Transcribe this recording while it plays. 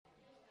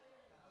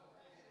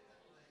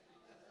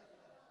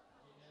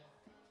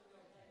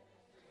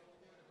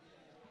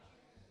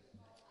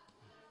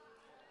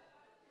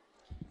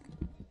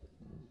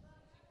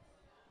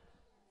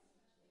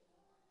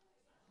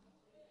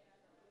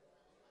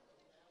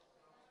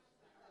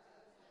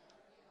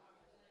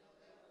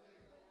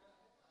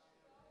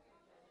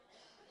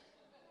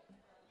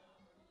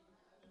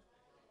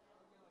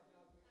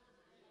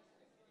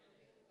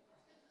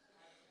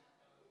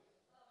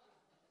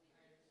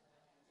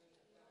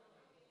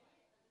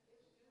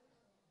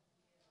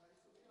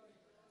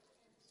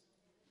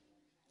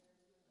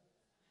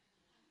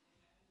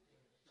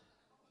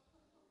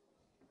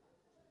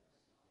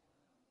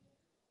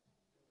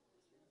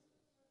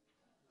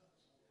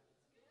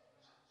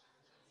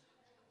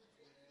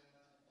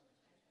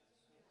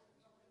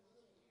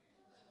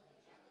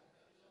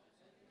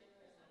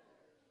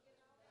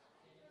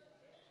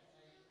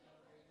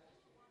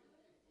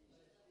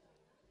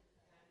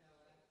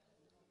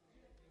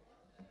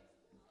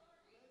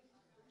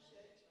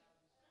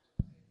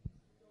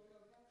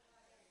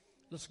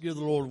Let's give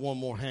the Lord one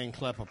more hand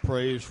clap of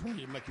praise when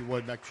you make your way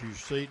back to your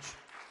seats.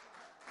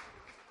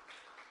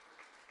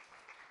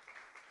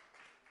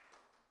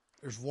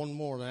 There's one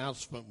more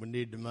announcement we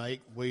need to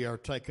make. We are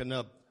taking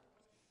up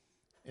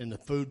in the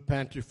food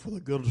pantry for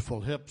the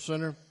Goodlettsville Help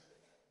Center.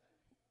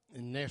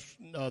 And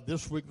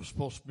this week was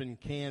supposed to be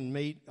canned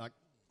meat, like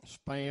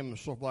Spam and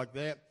stuff like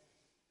that.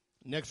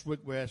 Next week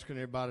we're asking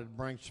everybody to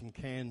bring some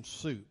canned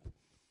soup.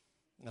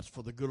 That's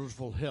for the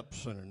Goodlettsville Help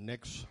Center.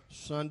 Next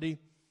Sunday,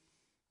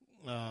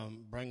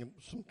 bring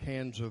some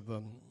cans of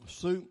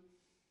soup,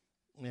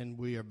 and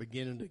we are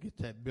beginning to get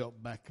that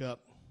built back up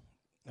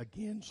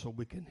again so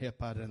we can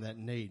help out in that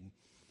need.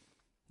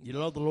 You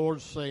love the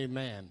Lord, say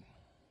amen.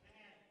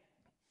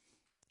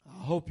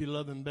 I hope you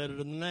love him better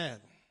than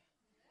that.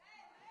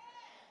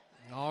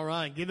 All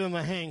right, give him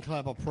a hand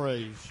clap of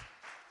praise.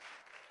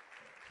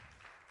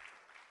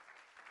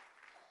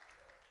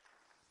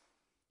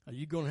 Are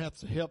you going to have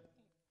to help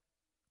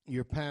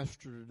your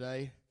pastor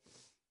today?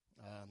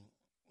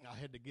 I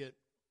had to get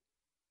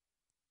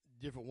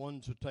different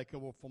ones to take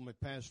over for me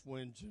past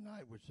Wednesday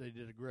night, which they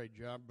did a great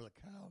job. Brother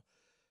Kyle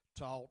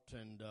taught,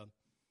 and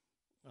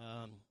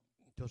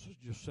because I was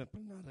just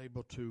simply not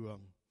able to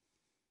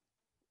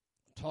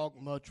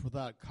talk much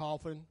without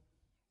coughing.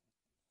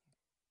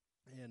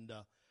 And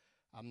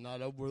I'm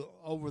not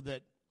over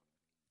that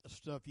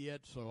stuff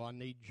yet, so I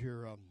need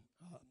your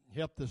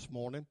help this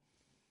morning.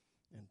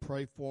 And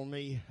pray for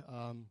me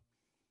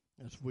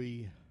as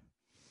we,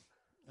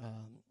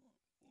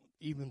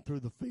 even through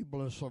the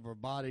feebleness of our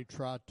body,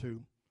 try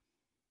to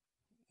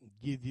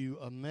give you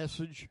a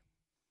message.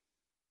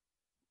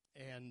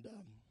 And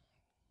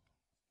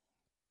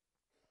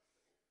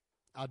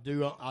I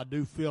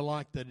do feel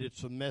like that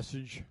it's a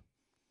message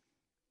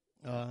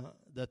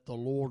that the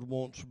Lord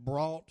wants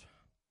brought.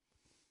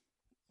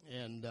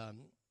 And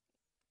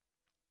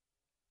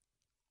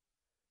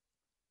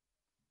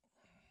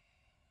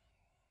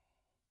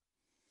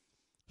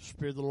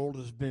Spirit of the Lord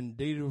has been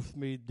dealing with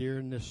me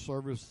during this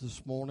service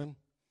this morning,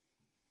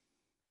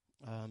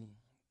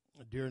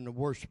 during the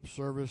worship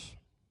service.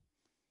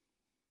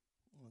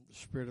 The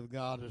Spirit of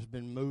God has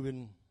been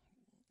moving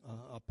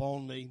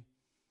upon me.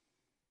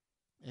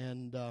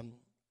 And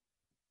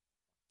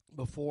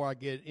before I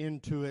get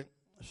into it,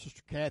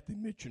 Sister Kathy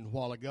mentioned a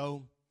while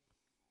ago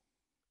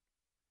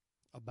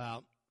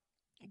about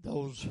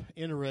those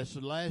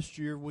interested. Last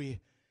year we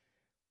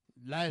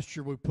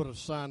put a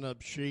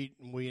sign-up sheet,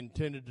 and we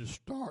intended to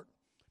start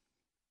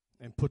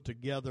and put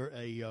together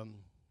an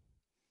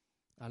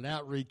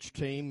outreach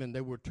team, and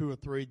there were 2 or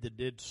 3 that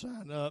did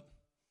sign up,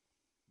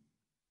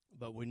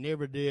 but we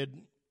never did.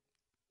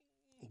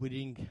 We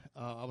didn't.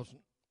 I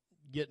wasn't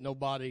getting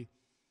nobody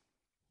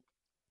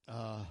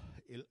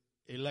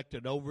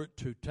elected over it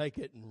to take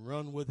it and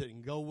run with it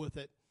and go with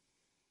it.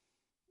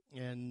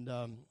 And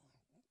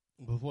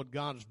with what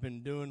God's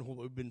been doing, what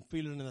we've been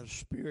feeling in the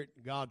Spirit,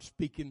 God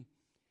speaking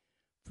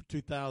for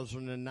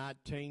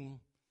 2019,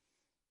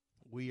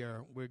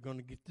 we're going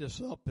to get this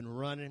up and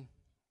running.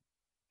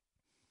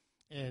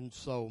 And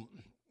so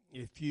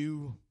if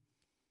you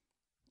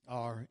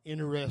are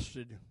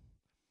interested,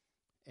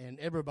 and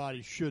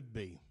everybody should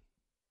be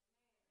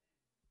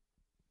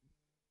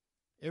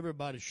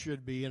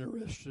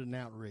interested in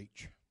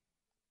outreach.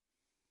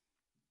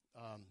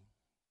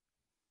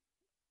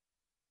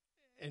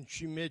 And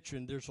she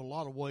mentioned there's a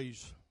lot of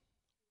ways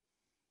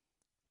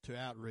to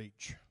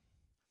outreach.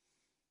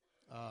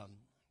 I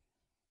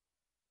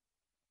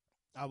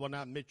will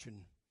not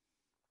mention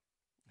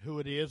who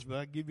it is, but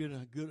I'll give you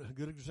a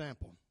good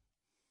example.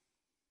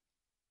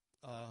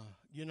 How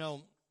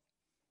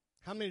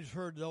many's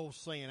heard the old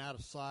saying, out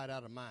of sight,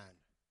 out of mind?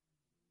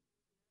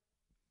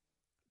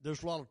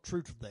 There's a lot of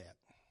truth to that.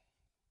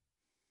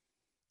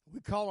 We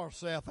call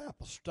ourselves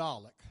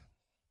apostolic,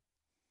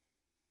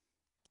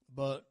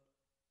 but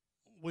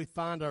we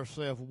find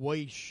ourselves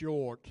way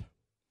short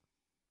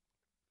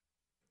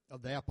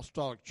of the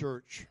apostolic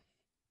church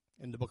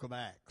in the book of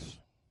Acts.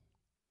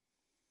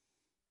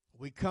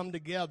 We come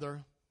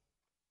together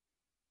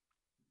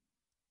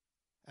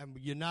and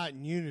we unite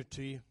in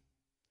unity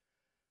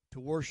to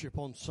worship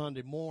on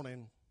Sunday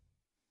morning,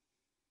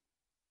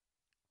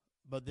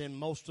 but then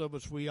most of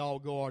us, we all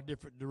go our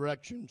different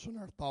directions, and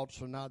our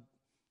thoughts are not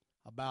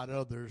about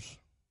others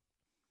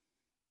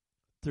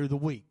through the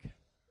week.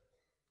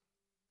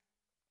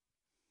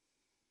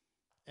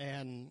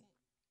 And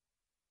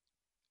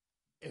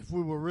if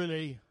we were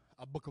really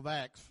a book of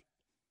Acts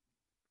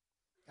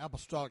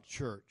apostolic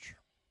church,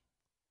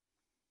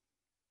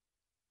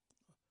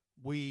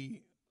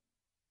 we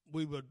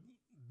would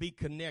be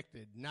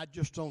connected, not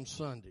just on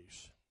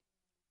Sundays,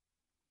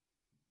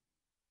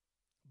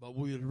 but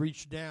we would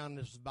reach down,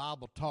 as the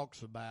Bible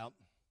talks about,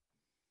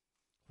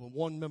 when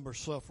one member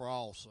suffer,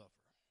 all suffer.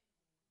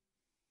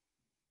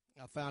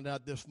 I found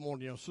out this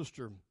morning,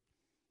 Sister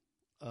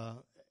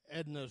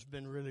Edna's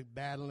been really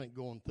battling it,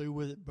 going through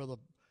with it. Brother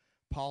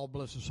Paul,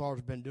 bless his heart,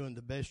 has been doing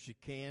the best he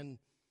can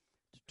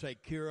to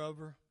take care of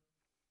her,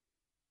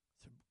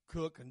 to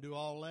cook and do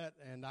all that.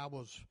 And I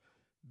was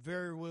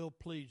very well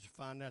pleased to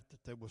find out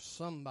that there was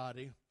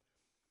somebody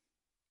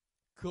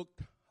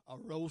cooked a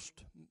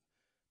roast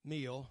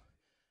meal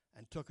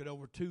and took it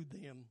over to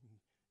them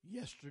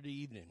yesterday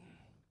evening.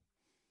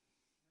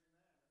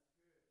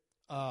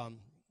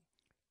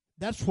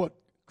 That's what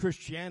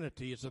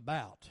Christianity is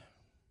about.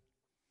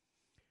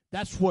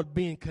 That's what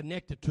being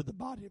connected to the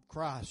body of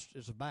Christ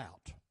is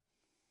about.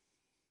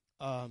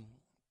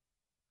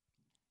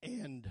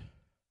 And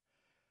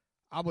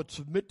I would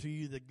submit to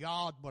you that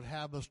God would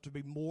have us to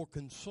be more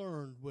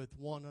concerned with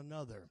one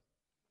another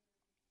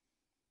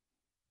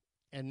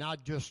and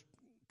not just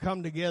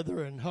come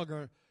together and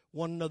hug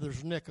one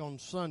another's neck on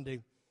Sunday,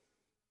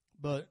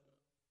 but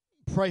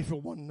pray for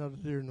one another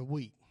during the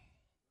week.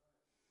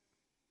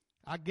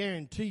 I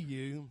guarantee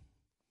you,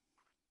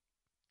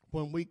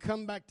 when we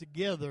come back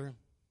together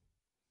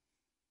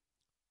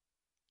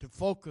to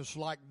focus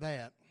like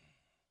that,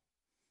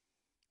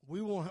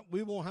 we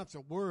won't have to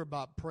worry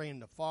about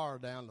praying the fire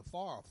down. The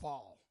fire will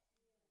fall.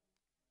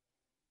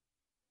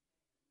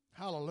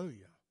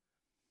 Hallelujah.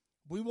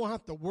 We won't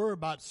have to worry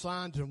about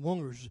signs and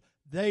wonders.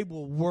 They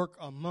will work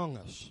among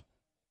us.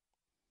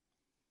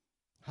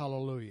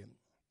 Hallelujah.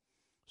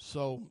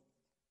 So,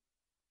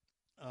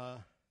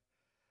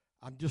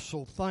 I'm just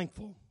so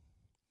thankful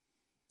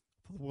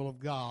for the will of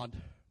God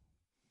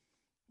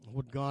and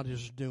what God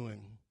is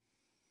doing.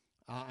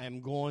 I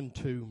am going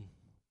to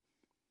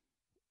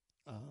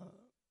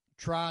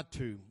try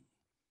to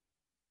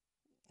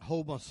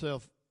hold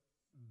myself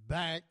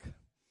back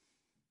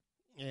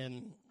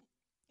and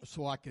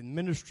so I can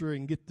minister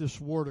and get this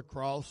word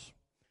across.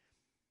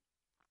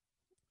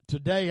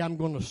 Today I'm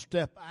going to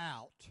step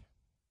out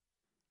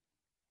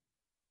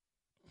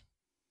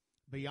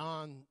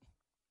beyond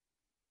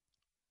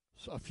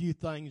a few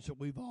things that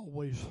we've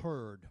always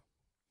heard.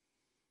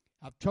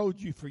 I've told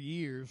you for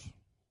years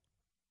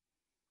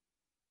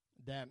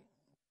that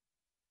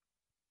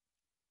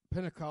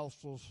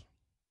Pentecostals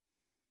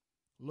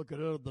look at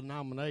other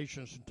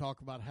denominations and talk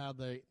about how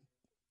they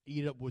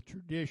eat up with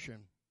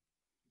tradition.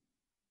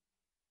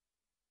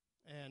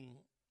 And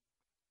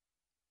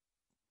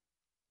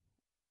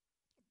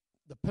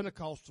the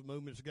Pentecostal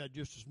movement has got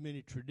just as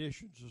many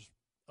traditions as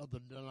other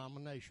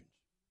denominations.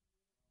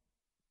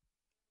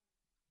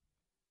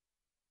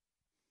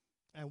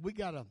 And we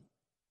got to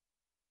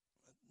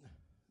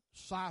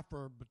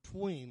cipher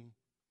between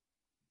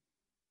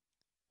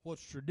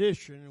what's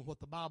tradition and what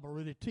the Bible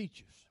really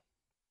teaches.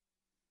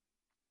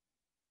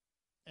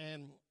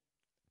 And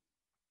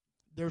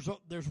there's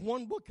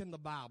one book in the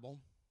Bible,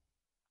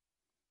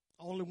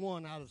 only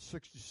one out of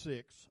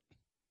 66,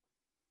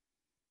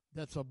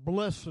 that's a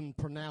blessing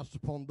pronounced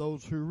upon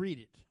those who read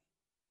it.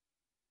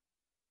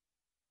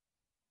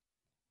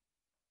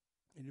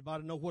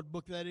 Anybody know what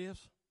book that is?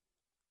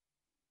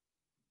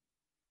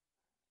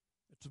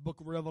 It's the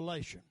book of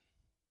Revelation.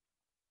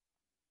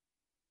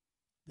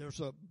 There's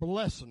a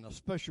blessing, a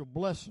special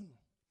blessing.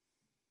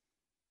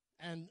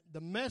 And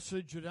the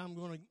message that I'm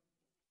going to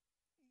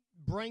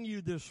bring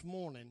you this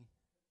morning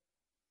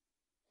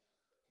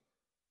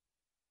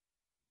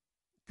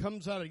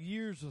comes out of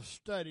years of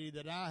study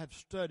that I have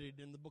studied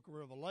in the book of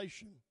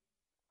Revelation.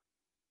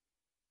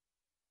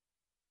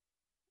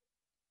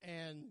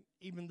 And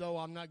even though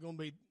I'm not going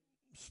to be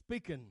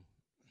speaking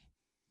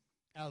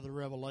out of the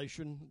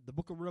Revelation, the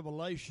book of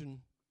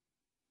Revelation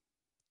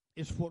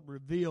is what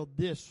revealed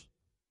this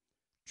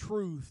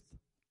truth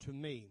to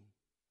me.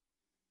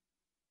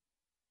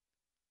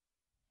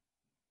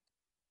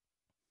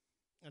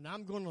 And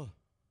I'm going to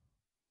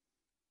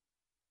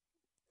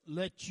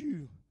let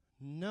you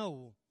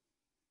know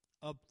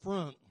up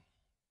front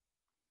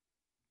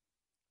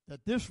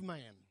that this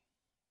man,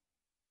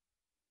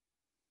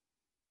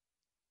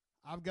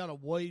 I've got a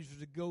ways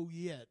to go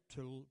yet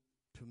to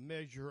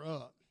measure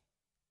up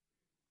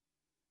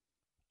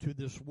to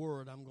this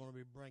word I'm going to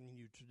be bringing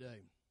you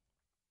today.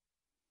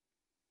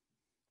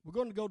 We're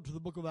going to go to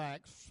the book of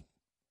Acts,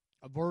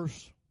 a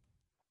verse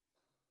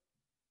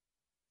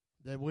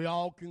that we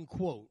all can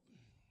quote.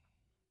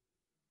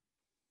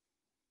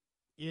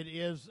 It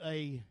is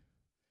a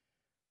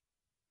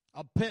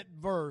pet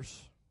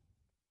verse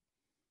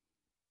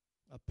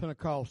of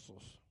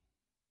Pentecostals.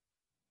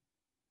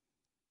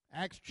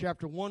 Acts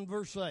chapter 1,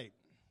 verse 8.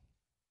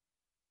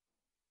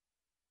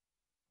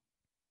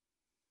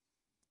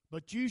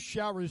 But you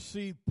shall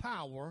receive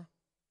power.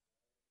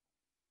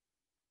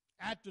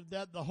 After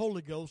that, the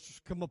Holy Ghost has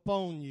come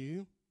upon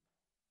you,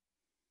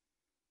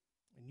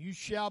 and you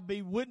shall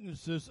be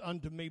witnesses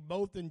unto me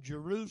both in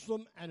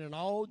Jerusalem and in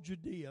all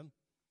Judea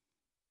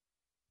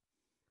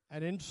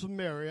and in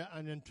Samaria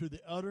and into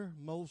the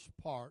uttermost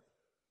part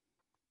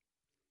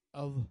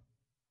of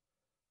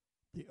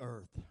the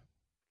earth.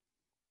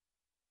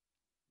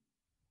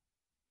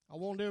 I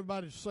want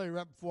everybody to say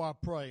right before I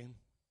pray,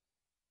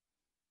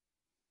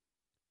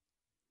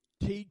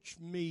 teach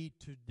me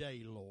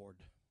today, Lord.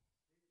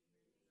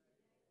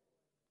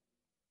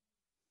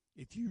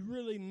 If you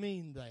really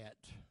mean that,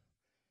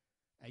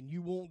 and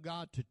you want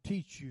God to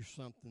teach you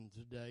something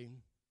today,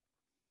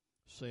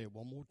 say it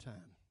one more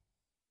time.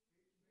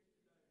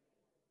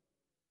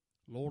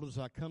 Lord, as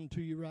I come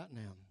to you right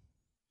now,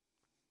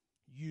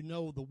 you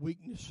know the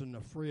weakness and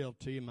the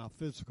frailty in my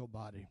physical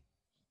body.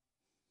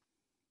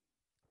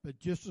 But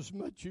just as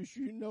much as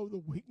you know the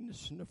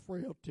weakness and the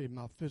frailty in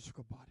my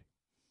physical body,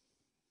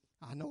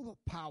 I know the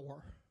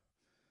power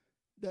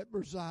that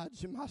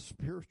resides in my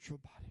spiritual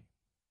body.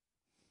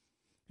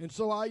 And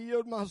so I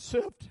yield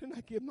myself and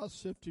I give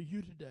myself to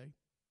you today.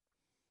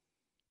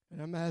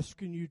 And I'm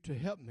asking you to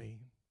help me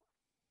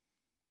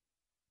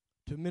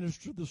to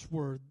minister this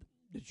word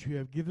that you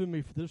have given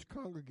me for this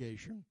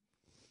congregation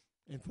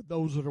and for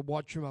those that are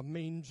watching by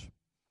means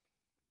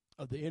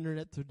of the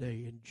internet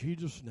today. In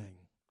Jesus'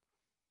 name,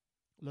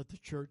 let the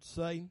church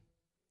say,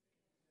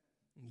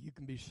 and you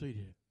can be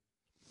seated.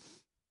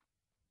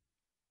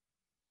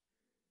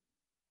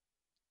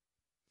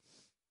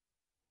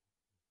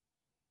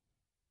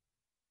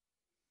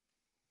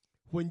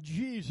 When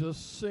Jesus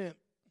sent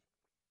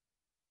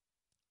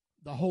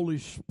the Holy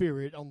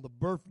Spirit on the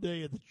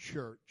birthday of the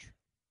church,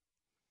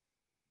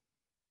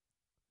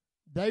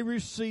 they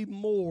received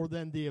more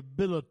than the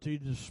ability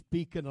to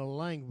speak in a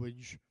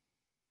language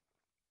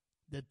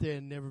that they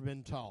had never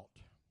been taught.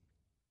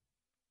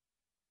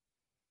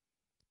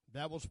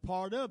 That was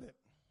part of it.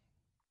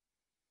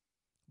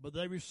 But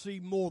they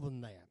received more than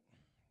that.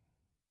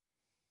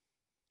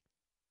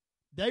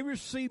 They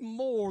receive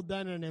more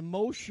than an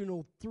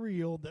emotional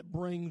thrill that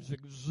brings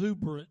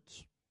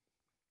exuberance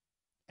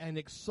and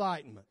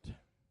excitement.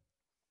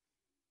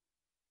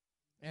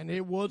 And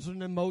it was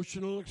an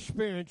emotional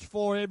experience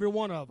for every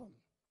one of them.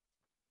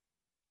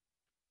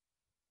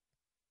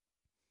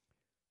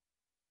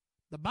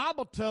 The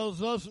Bible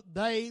tells us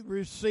they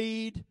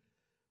received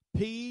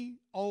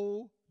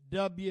P-O-W-E-R.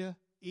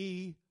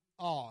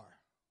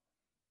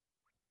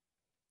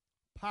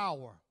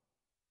 Power.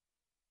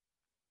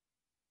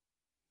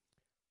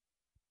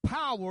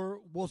 Power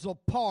was a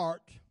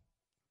part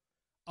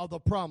of the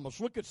promise.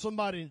 Look at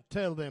somebody and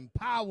tell them,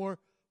 power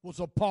was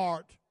a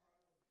part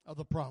of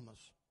the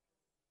promise.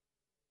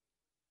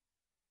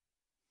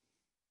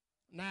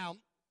 Now,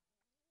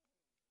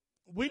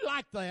 we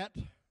like that.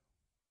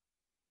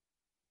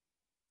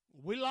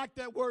 We like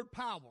that word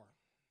power.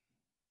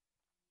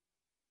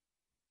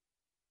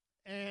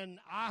 And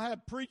I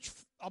have preached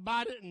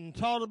about it and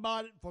taught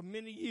about it for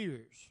many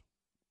years.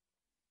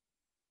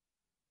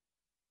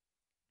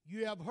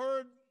 You have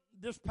heard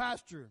this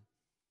pastor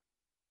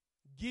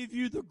give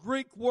you the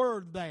Greek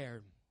word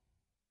there,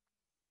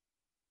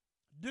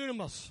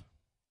 dunamis,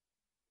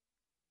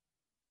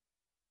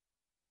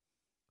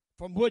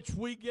 from which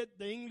we get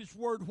the English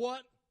word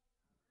what?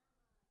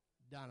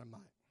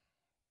 Dynamite.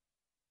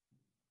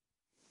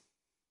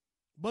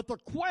 But the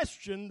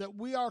question that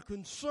we are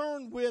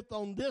concerned with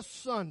on this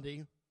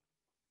Sunday,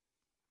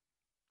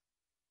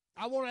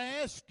 I want to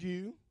ask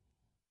you,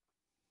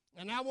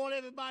 and I want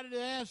everybody to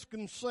ask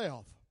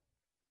himself,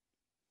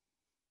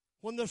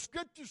 when the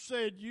scripture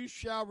said you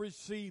shall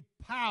receive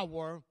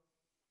power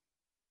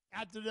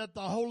after that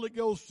the Holy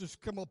Ghost has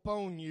come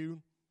upon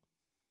you,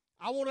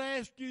 I want to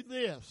ask you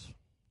this.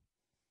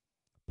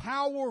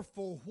 Power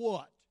for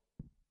what?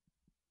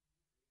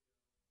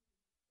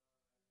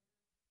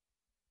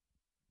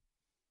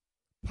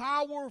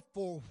 Power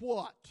for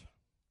what?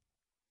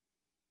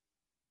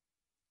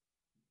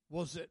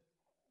 Was it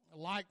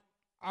like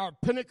our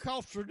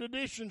Pentecostal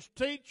traditions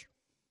teach?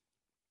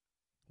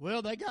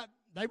 Well,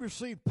 they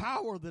received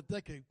power that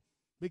they could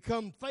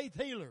become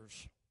faith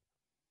healers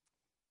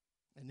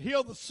and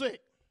heal the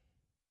sick.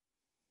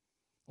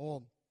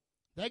 Or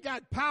they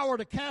got power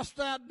to cast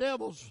out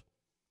devils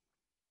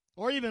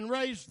or even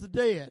raise the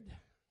dead.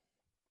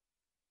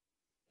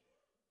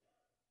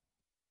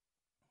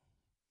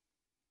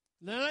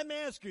 Now let me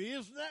ask you,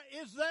 is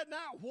that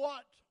not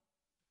what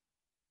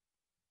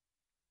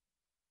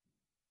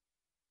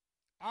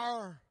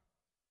our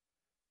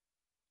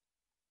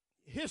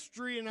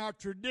history and our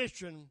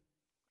tradition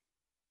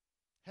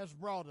has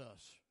brought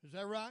us? Is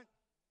that right?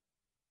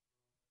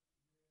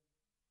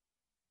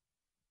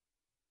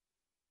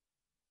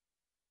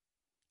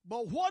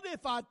 But what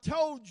if I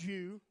told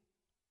you,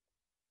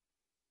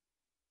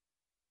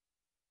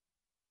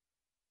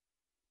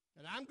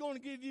 and I'm going to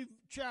give you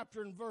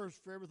chapter and verse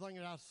for everything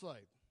that I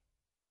say.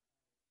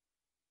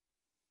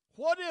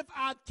 What if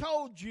I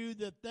told you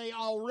that they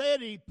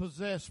already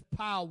possess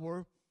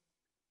power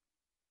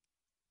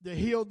to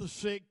heal the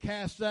sick,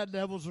 cast out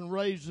devils, and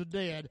raise the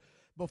dead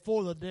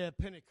before the day of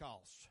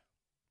Pentecost?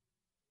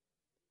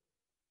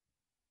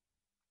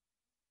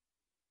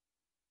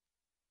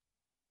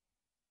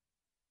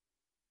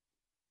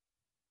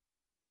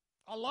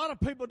 A lot of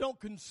people don't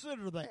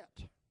consider that.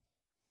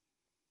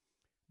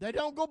 They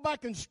don't go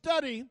back and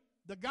study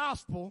the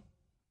gospel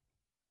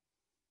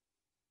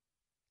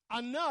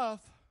enough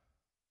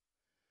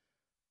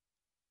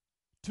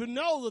to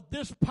know that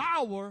this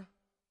power,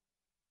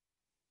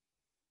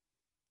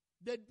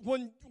 that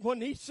when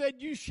he said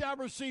you shall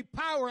receive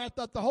power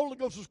after the Holy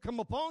Ghost has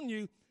come upon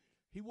you,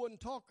 he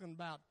wasn't talking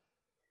about,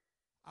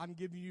 I'm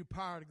giving you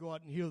power to go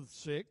out and heal the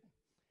sick.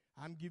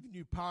 I'm giving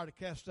you power to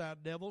cast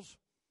out devils.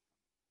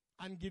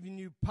 I'm giving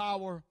you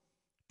power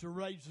to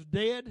raise the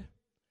dead.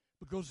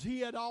 Because he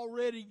had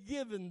already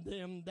given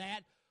them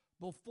that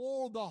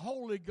before the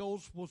Holy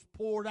Ghost was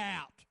poured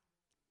out.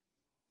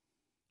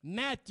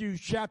 Matthew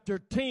chapter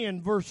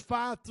 10, verse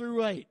 5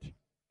 through 8.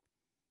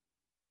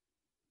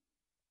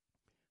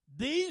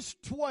 These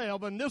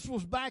 12, and this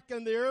was back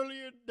in the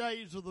earlier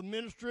days of the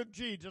ministry of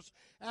Jesus,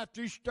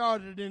 after he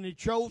started and he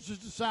chose his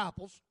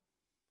disciples.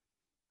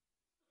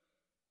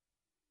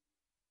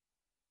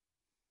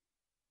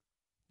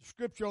 The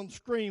scripture on the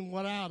screen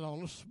went out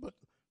on us, but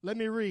let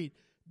me read.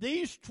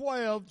 These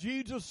 12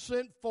 Jesus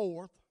sent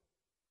forth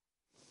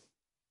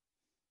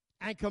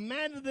and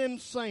commanded them,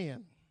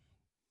 saying,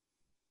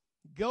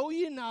 Go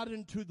ye not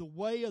into the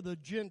way of the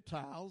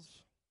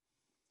Gentiles,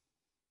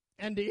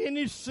 and to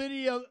any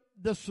city of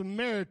the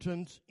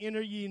Samaritans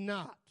enter ye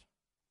not.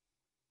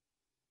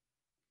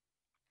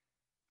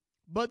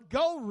 But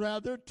go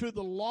rather to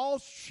the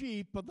lost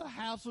sheep of the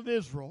house of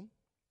Israel,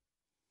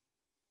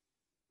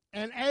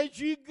 and as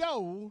ye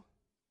go,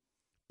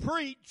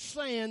 preach,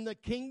 saying, the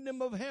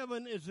kingdom of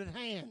heaven is at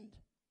hand.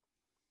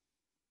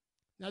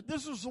 Now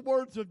this is the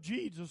words of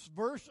Jesus,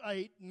 verse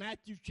 8,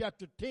 Matthew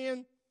chapter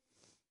 10,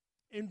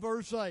 in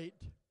verse 8.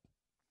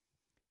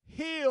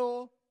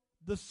 Heal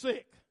the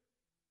sick.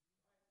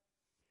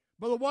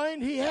 Brother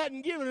Wayne, he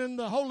hadn't given him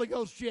the Holy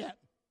Ghost yet.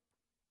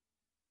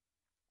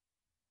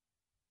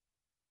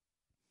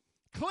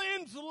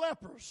 Cleanse the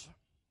lepers.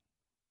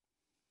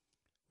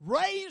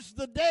 Raise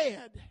the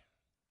dead.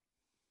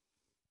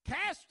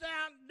 Cast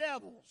out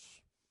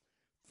devils.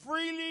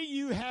 Freely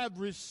you have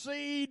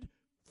received,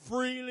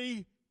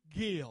 freely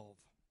give.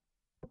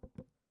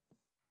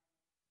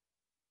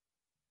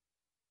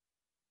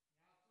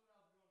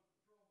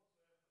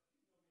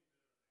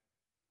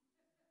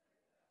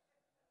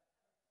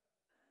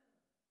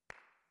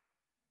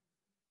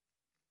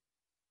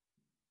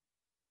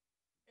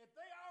 If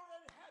they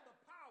already had the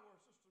power,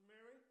 Sister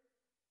Mary,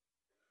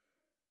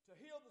 to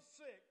heal the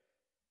sick,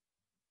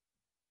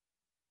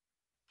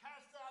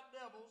 cast out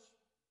devils,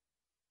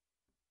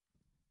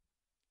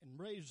 and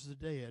raise the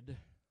dead,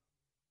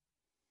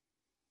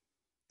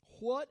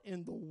 what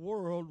in the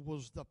world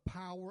was the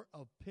power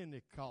of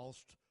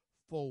Pentecost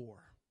for?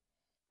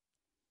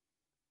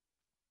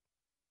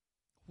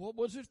 What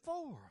was it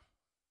for?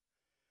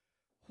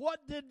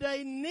 What did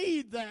they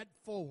need that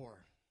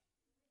for?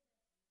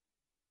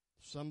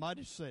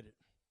 Somebody said it.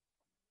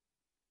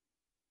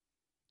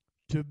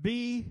 To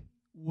be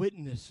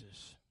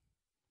witnesses.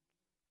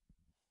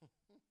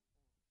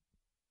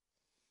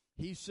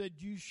 He said,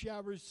 you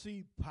shall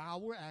receive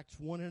power, Acts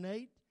 1 and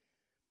 8.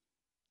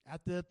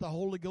 After that, the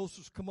Holy Ghost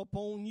has come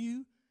upon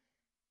you.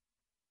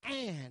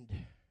 And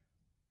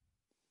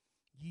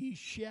ye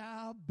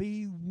shall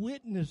be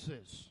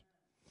witnesses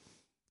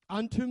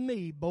unto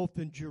me, both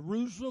in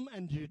Jerusalem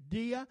and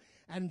Judea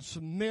and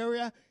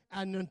Samaria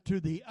and unto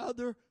the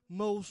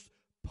uttermost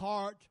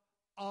part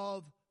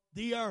of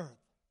the earth.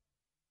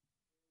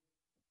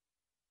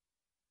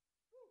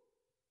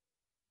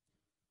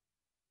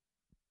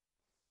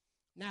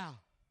 Now,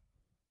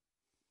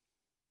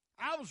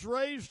 I was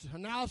raised a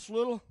nice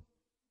little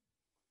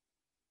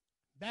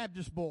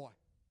Baptist boy.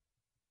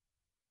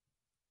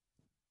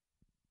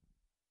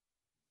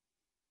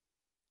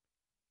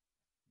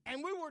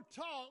 And we were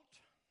taught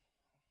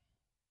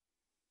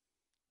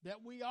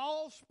that we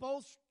all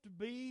supposed to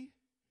be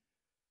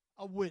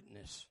a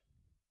witness.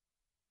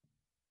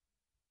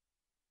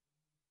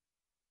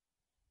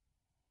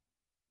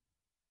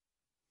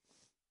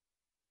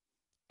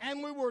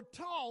 And we were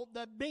taught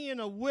that being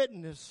a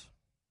witness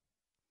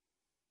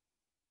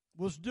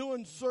was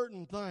doing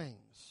certain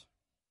things.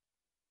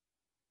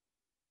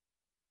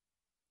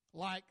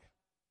 Like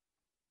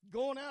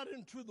going out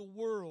into the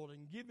world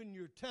and giving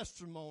your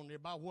testimony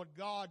about what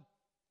God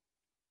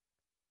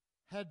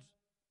had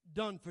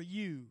done for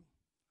you,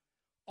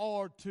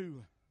 or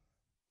to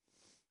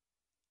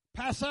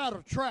pass out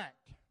a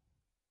tract.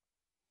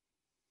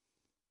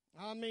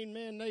 I mean,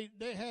 man,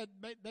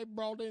 they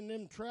brought in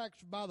them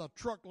tracts by the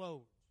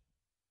truckload.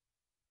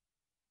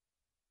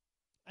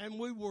 And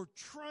we were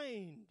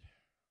trained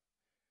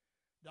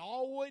to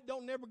always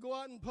don't never go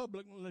out in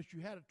public unless you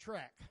had a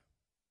tract.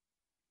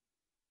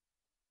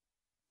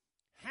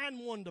 Hand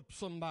one to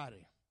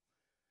somebody.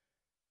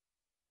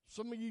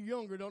 Some of you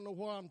younger don't know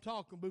what I'm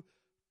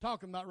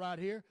talking about right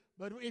here.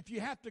 But if you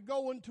have to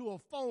go into a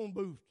phone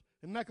booth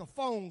and make a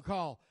phone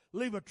call,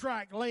 leave a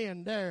tract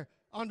laying there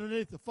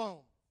underneath the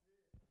phone.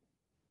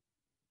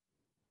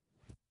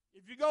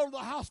 If you go to the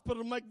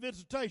hospital to make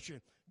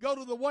visitation, go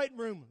to the waiting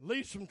room,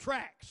 leave some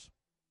tracts.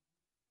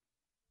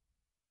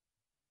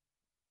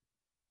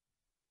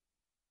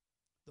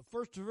 The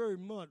first of every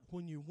month,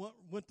 when you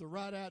went to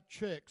write out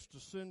checks to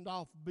send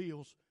off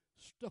bills,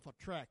 stuff a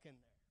tract in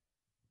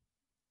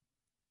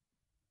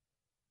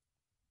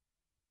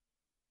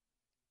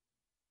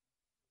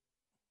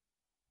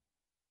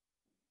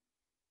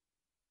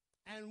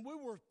there. And we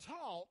were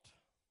taught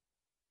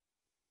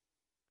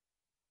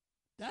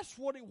that's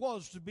what it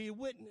was to be a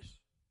witness.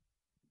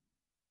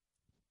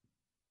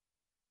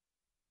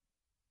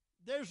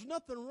 There's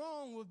nothing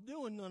wrong with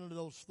doing none of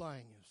those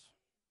things.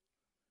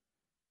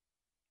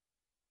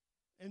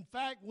 In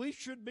fact, we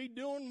should be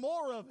doing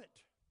more of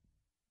it.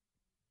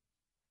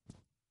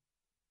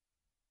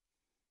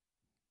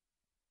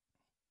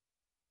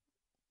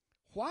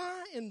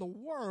 Why in the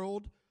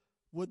world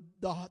would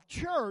the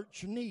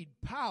church need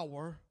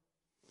power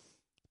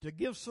to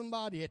give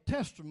somebody a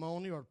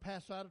testimony or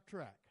pass out a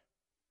tract?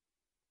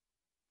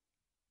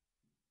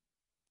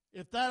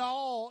 If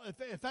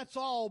that's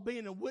all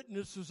being a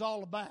witness is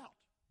all about.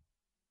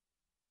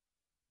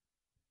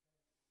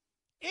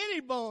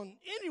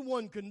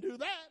 Anyone can do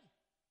that,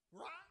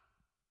 right?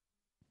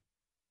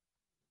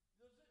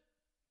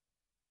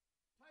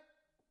 Does it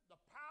take the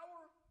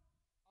power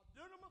of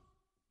dunamis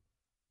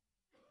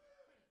to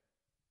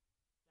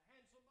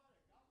hand somebody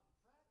a gospel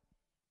tract?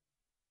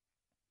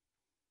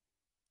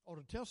 Or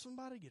to tell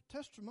somebody your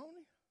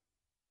testimony?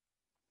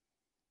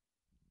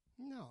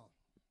 No.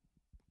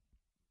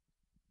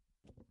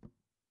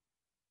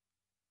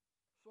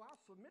 So I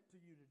submit to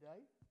you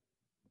today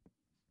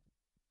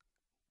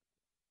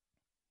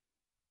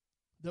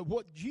that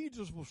what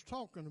Jesus was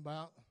talking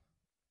about,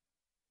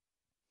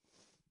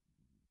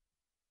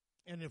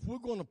 and if we're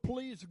going to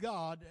please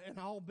God and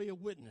I'll be a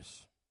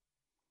witness,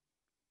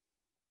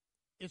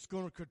 it's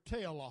going to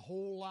curtail a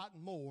whole lot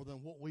more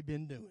than what we've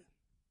been doing.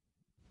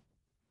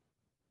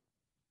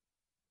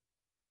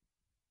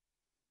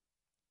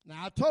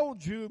 Now, I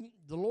told you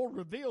the Lord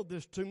revealed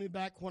this to me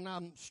back when I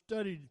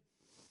studied,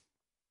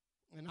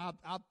 and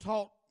I've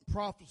taught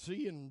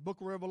prophecy in the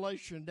book of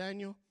Revelation and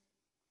Daniel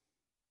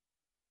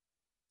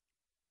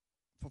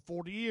for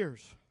 40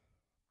 years.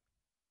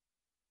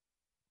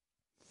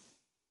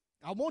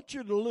 I want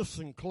you to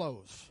listen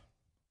close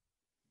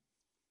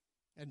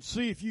and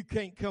see if you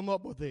can't come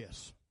up with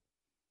this.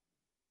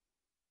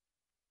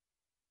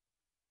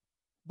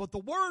 But the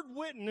word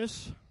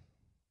witness,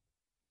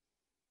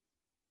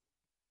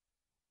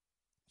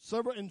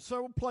 in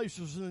several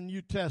places in the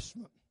New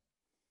Testament,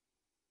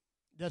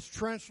 that's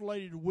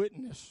translated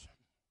witness.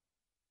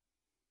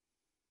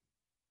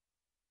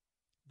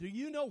 Do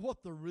you know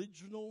what the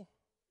original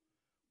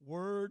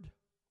word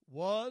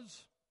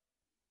was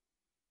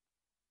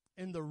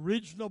in the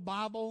original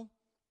Bible,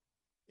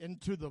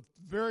 into the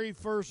very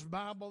first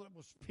Bible that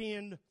was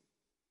penned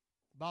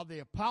by the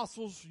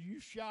apostles? You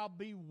shall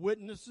be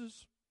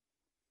witnesses.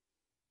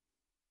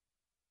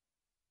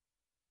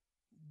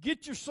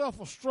 Get yourself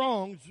a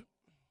Strong's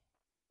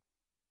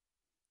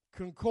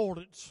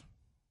concordance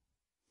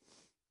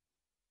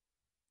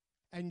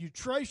and you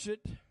trace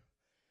it,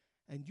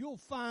 and you'll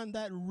find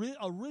that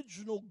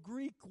original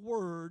Greek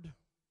word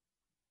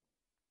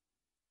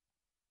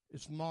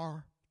is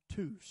martus.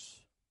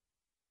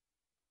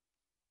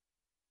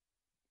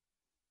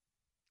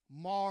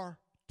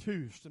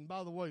 Martus. And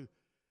by the way,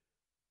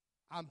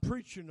 I'm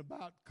preaching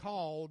about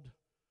called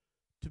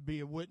to be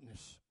a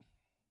witness.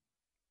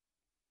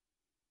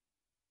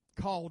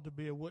 Called to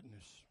be a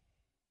witness.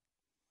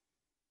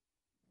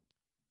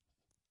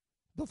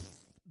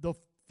 The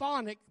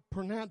phonic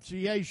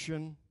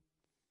pronunciation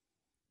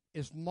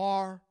is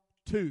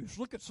martus.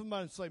 Look at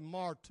somebody and say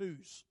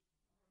martus.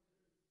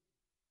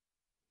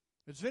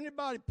 Has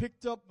anybody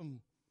picked up and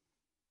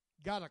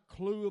got a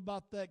clue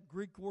about that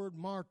Greek word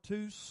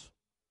martus?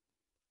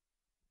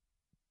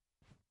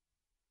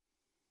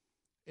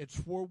 It's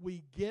where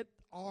we get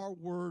our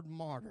word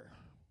martyr.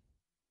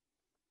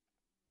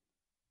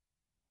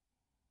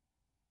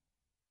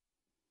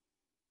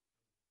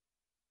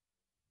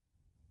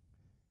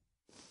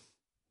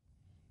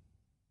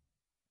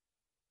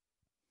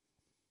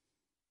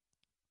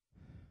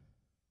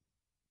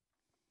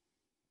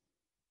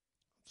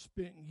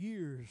 Spent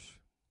years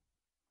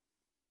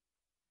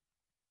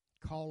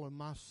calling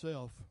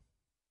myself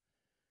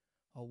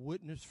a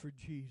witness for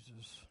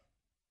Jesus,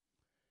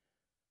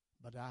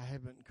 but I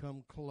haven't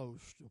come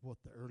close to what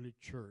the early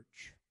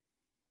church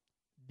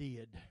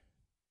did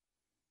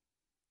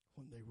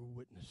when they were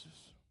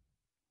witnesses.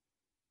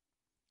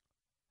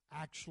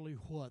 Actually,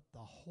 what the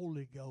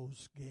Holy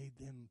Ghost gave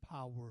them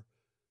power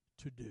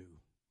to do.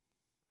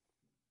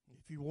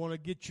 If you want to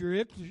get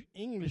your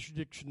English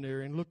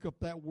dictionary and look up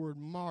that word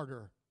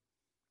martyr,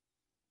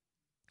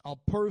 a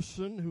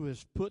person who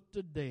is put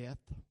to death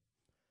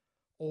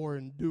or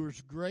endures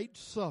great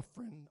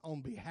suffering on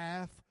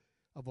behalf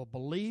of a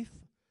belief,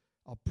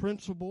 a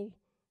principle,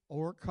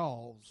 or a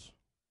cause.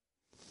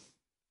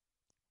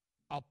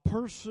 A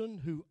person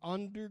who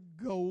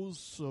undergoes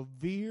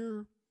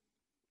severe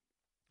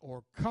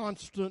or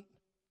constant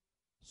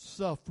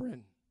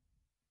suffering.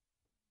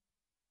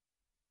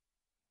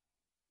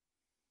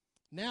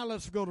 Now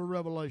let's go to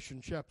Revelation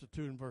chapter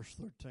 2 and verse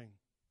 13.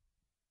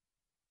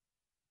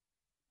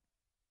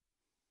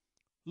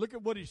 Look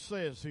at what he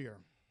says here.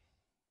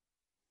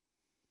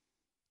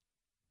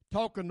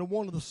 Talking to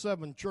one of the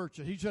 7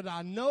 churches. He said,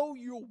 I know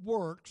your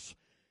works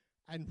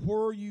and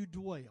where you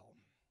dwell,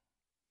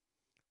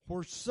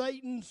 where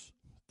Satan's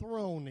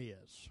throne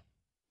is.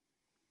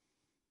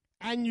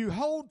 And you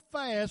hold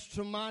fast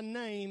to my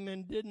name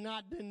and did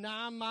not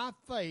deny my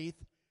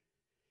faith,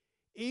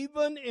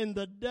 even in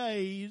the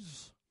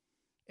days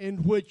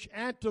in which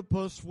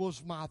Antipas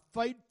was my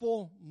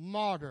faithful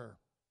martyr,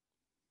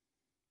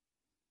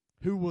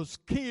 who was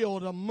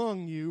killed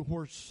among you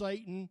where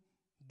Satan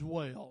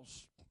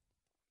dwells.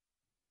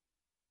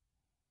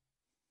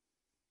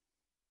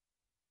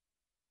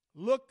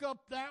 Look up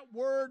that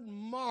word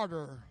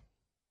martyr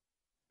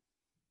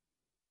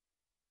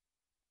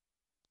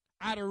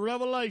out of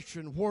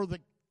Revelation, where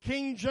the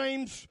King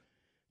James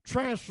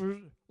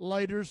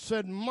translators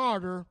said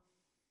martyr,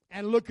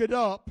 and look it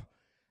up,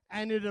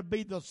 and it'll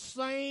be the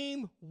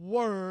same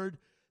word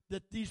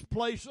that these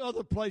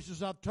other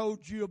places I've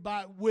told you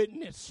about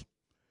witness.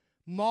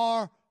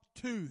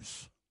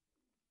 Martus.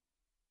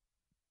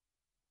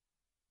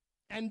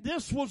 And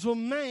this was a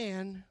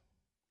man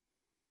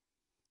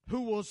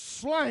who was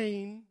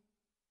slain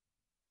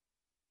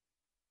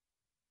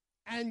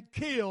and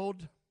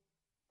killed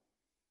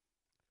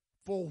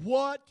for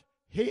what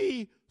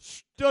he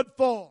stood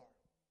for.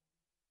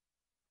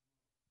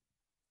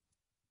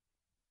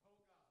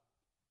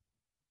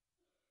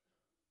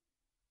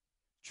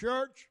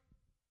 Church,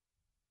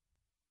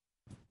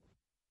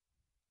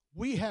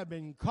 we have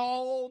been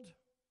called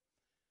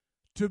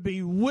to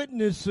be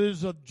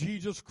witnesses of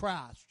Jesus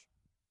Christ.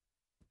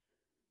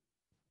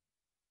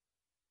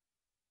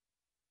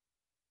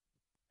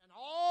 And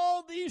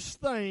all these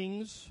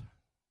things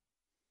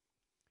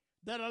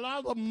that a lot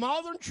of the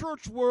modern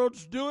church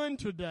world's doing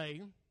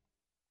today,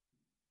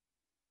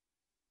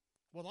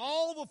 with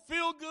all the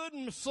feel-good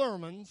in the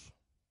sermons,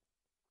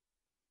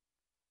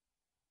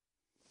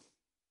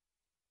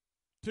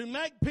 to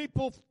make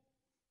people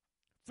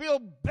feel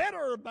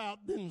better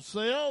about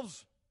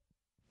themselves,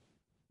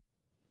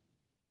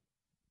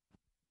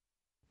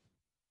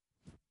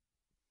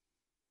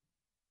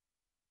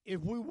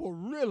 if we were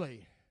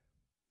really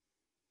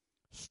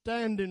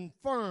standing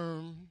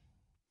firm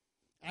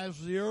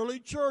as the early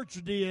church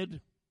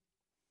did,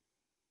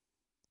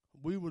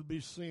 we would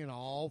be seeing an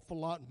awful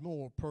lot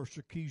more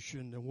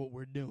persecution than what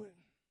we're doing.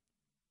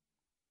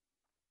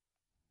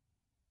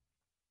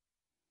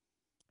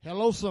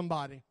 Hello,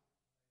 somebody.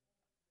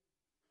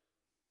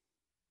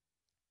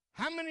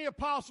 How many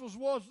apostles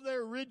was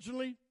there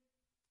originally?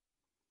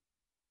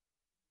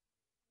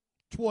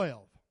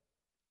 12.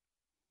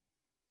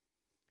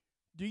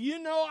 Do you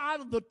know out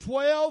of the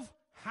 12,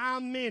 how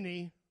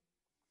many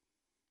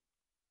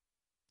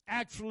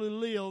actually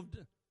lived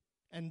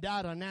and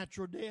died a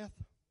natural death?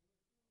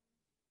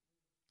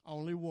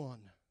 Only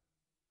one.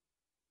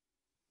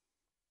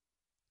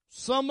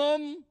 Some of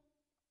them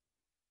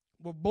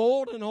were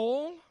boiled in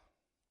oil.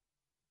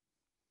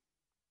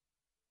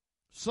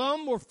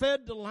 Some were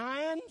fed to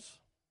lions.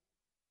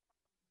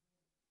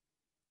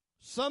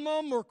 Some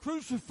of them were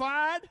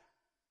crucified,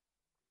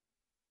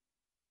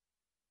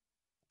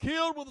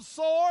 killed with a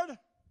sword.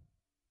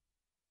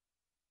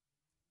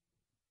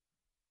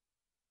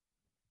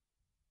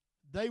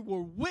 They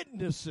were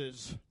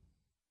witnesses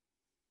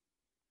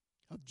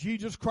of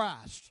Jesus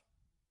Christ.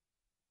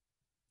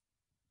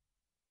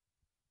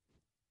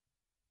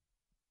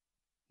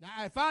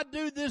 Now, if I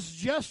do this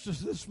justice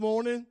this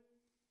morning,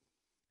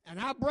 and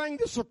I bring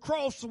this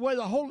across the way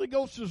the Holy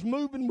Ghost is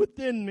moving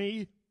within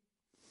me,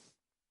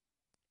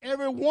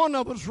 every one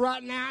of us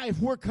right now, if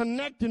we're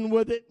connecting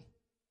with it,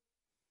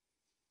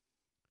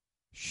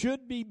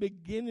 should be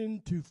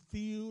beginning to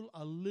feel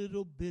a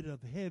little bit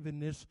of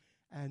heaviness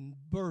and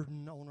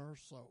burden on our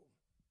soul.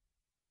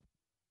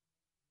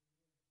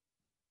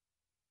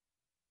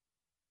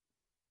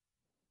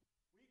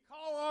 We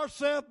call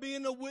ourselves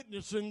being a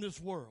witness in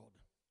this world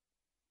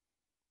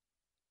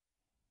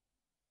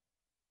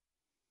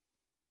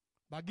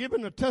by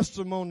giving a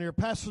testimony or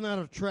passing out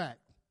a tract.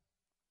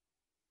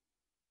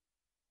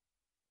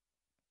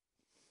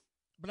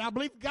 But I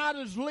believe God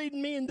is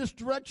leading me in this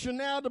direction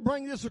now to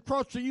bring this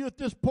across to you at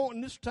this point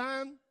in this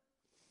time.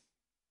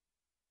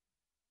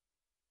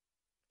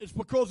 It's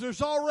because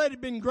there's already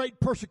been great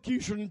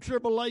persecution and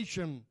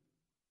tribulation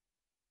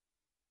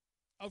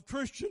of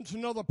Christians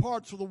in other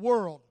parts of the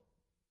world.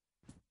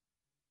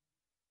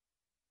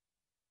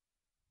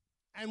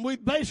 And we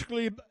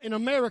basically, in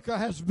America,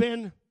 has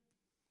been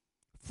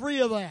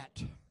free of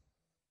that.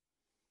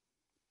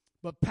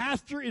 But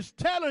Pastor is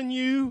telling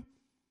you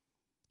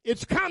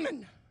it's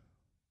coming.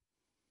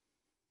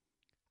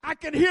 I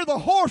can hear the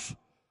horse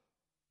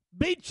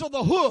beats of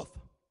the hoof.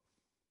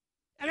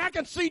 And I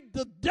can see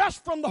the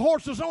dust from the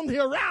horses on the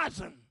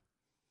horizon.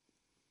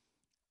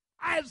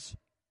 As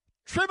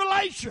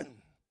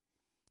tribulation,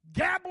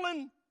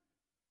 galloping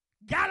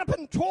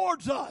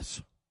towards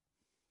us,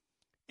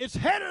 it's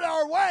headed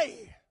our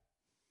way.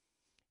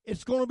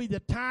 It's going to be the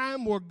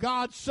time where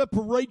God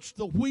separates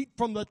the wheat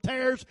from the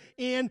tares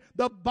in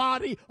the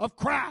body of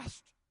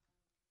Christ.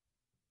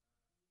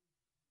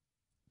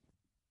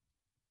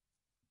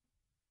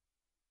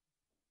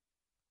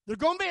 There's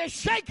going to be a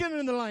shaking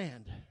in the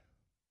land.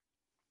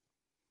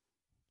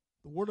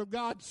 The Word of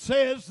God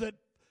says that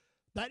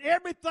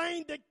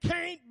everything that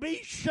can't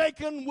be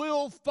shaken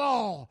will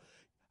fall.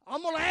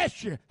 I'm going to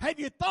ask you, have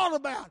you thought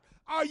about,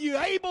 are you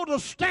able to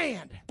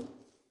stand?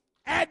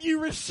 Have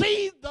you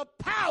received the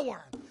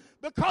power?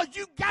 Because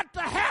you've got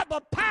to have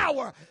the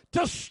power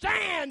to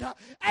stand.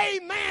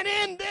 Amen.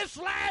 In this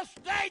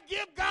last day,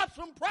 give God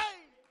some praise.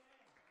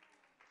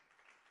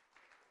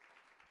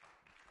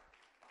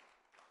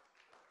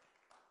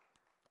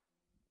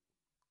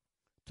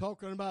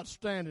 Talking about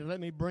standing, let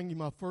me bring you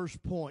my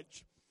first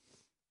points.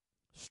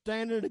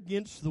 Standing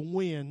against the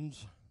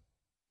winds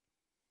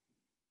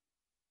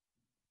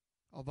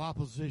of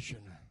opposition.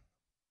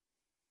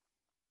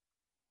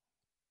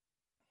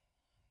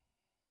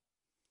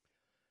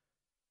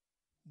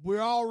 We're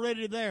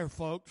already there,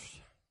 folks.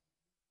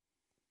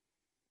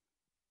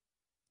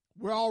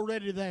 We're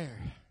already there.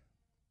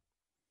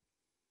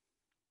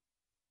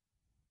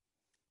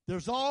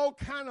 There's all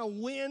kind of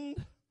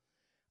wind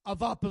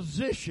of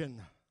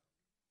opposition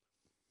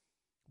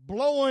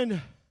blowing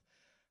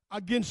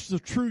against the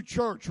true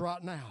church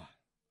right now.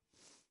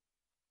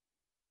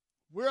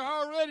 We're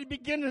already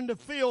beginning to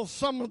feel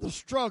some of the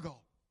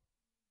struggle.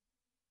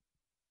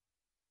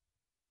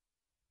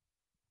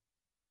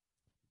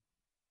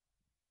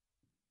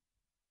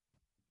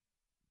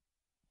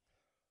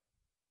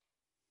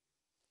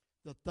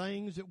 The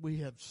things that we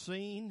have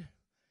seen,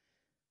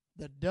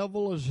 the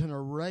devil is in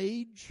a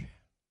rage.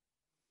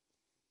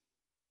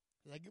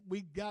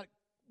 We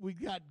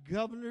got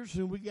governors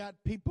and we got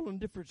people in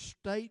different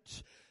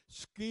states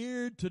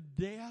scared to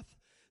death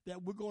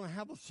that we're going to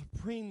have a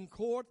Supreme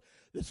Court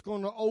that's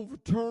going to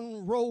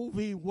overturn Roe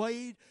v.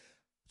 Wade.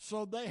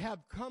 So they have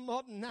come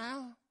up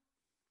now,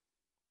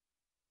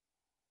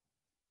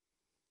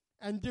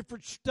 and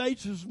different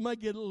states has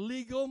made it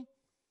legal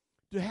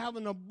to have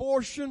an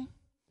abortion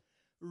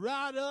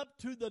right up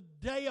to the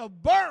day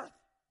of birth.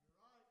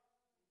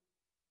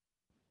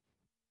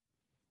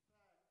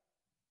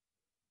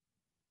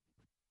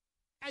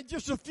 And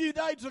just a few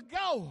days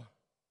ago,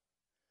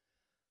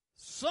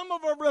 some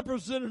of our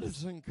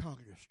representatives in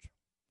Congress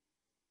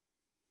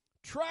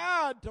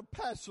tried to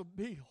pass a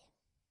bill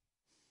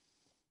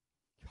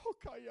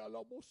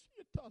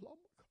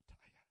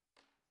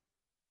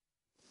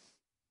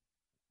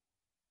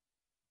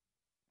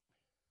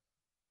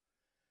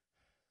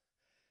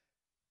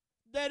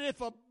that if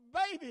a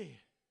baby,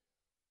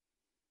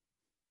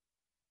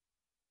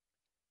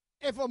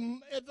 if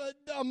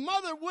a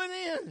mother went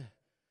in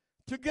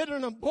to get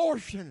an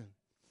abortion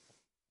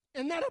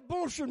and that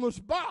abortion was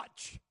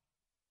botched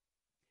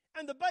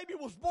and the baby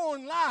was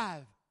born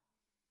live,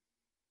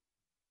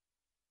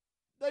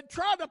 they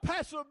tried to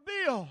pass a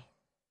bill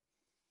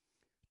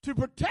to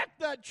protect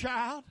that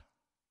child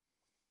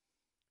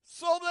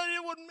so that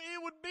it would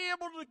be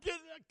able to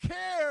get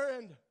care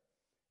and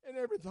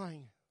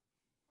everything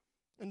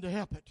and to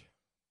help it.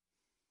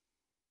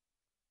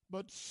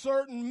 But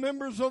certain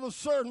members of a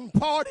certain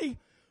party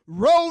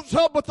rose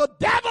up with the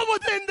devil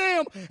within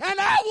them, and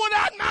I would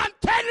not mind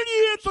telling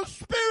you it's a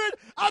spirit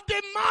of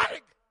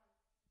demonic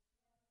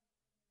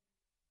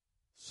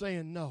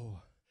saying no.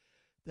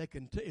 They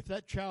can if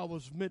that child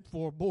was meant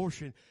for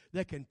abortion,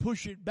 they can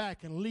push it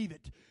back and leave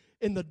it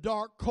in the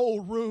dark,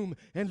 cold room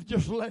and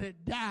just let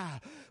it die.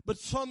 But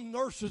some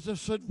nurses have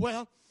said,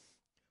 well,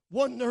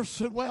 one nurse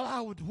said, well, I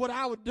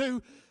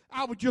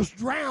would just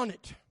drown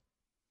it.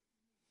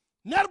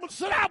 Another one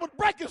said, I would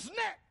break his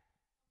neck.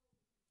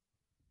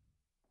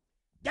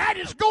 That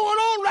is going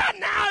on right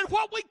now in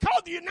what we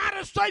call the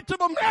United States of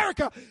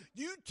America.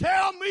 You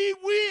tell me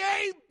we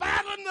ain't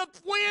battling the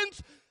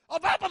winds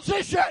of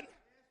opposition.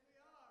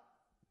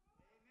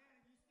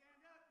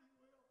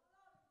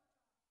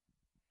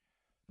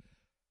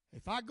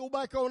 If I go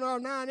back on our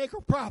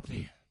 9-acre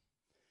property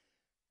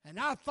and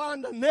I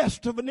find a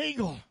nest of an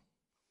eagle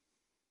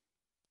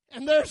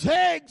and there's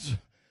eggs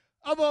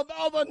of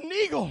an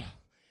eagle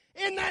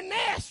in that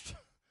nest,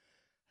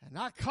 and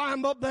I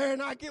climb up there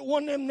and I get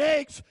one of them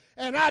eggs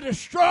and I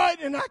destroy it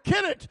and I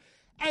kill it,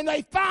 and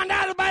they find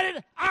out about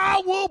it,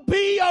 I will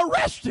be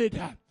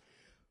arrested.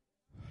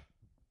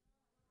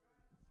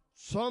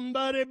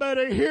 Somebody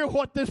better hear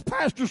what this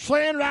pastor's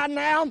saying right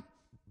now.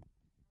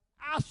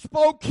 I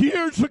spoke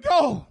years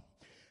ago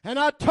and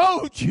I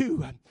told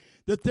you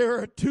that there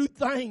are two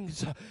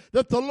things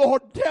that the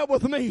Lord dealt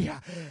with me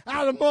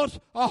out amongst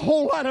a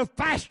whole lot of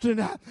fasting,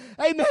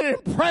 amen,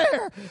 and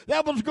prayer.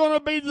 That was going to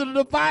be the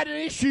divided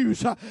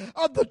issues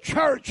of the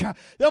church,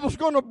 that was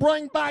going to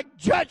bring back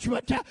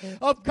judgment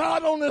of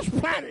God on this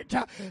planet.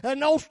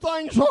 And those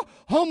things are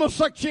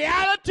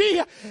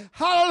homosexuality,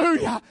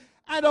 hallelujah,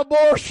 and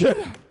abortion.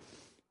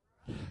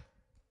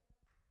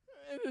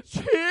 And it's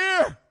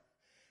here.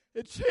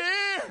 It's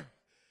here.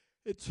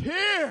 It's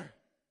here.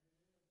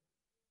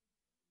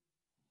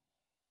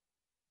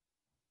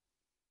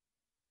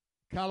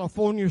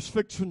 California's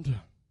fixing to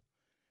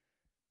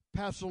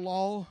pass a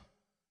law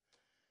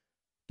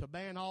to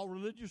ban all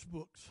religious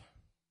books.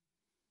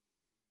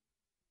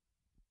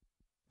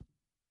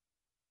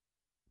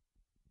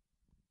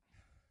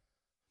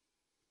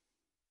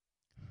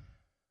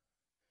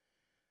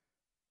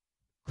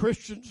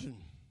 Christians and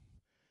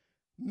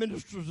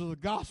ministers of the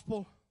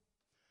gospel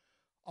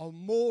are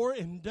more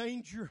in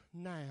danger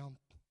now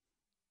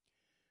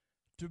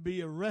to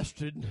be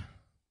arrested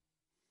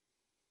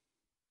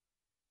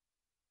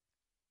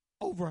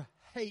over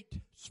hate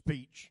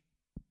speech.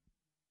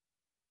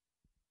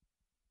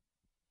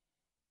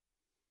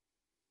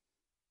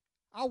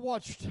 I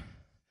watched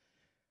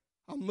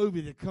a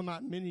movie that came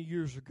out many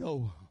years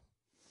ago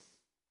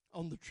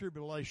on the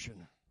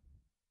tribulation.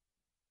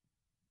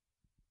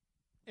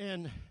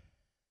 And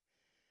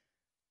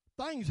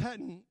things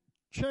hadn't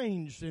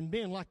changed and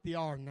been like they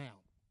are now.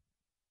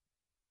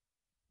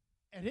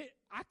 And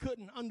I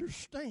couldn't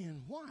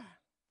understand why.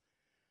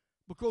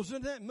 Because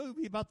in that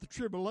movie about the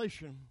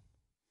tribulation,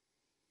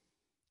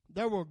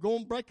 they were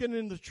breaking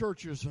into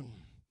churches and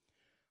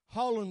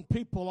hauling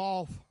people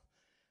off.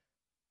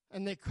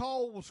 And they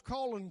was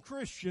calling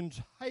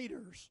Christians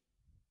haters.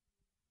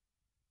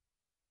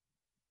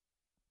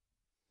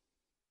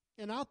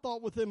 And I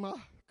thought within my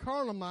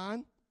carnal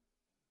mind,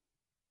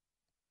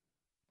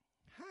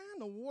 how in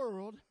the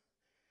world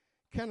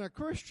can a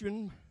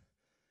Christian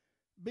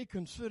be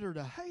considered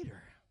a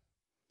hater?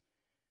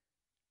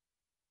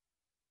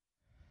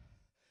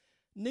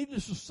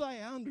 Needless to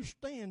say, I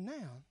understand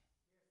now.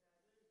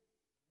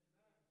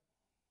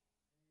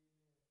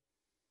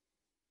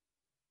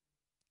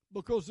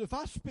 Because if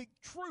I speak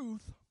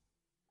truth,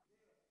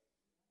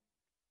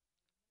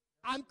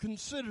 I'm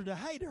considered a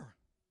hater.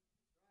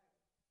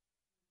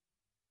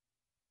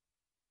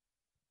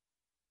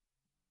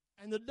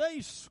 And the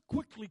day's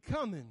quickly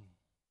coming.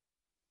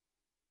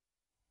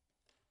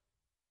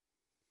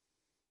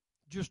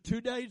 Just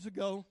 2 days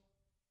ago,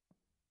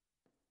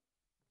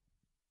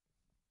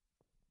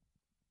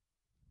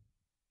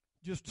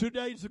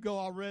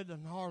 I read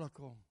an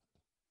article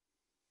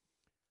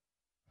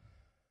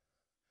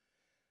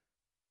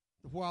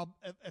where,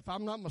 if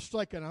I'm not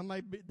mistaken, I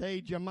may be the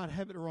age, I might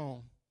have it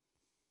wrong.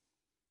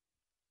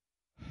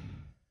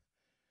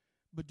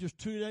 But just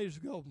 2 days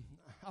ago,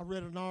 I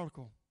read an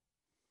article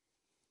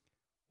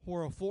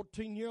where a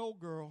 14-year-old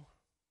girl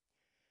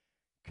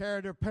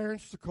carried her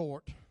parents to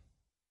court,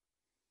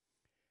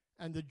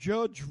 and the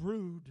judge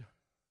ruled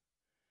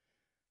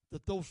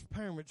that those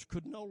parents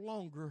could no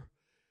longer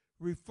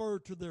refer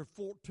to their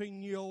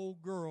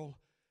 14-year-old girl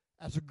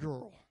as a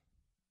girl.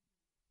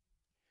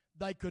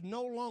 They could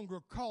no longer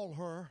call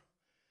her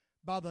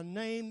by the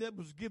name that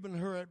was given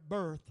her at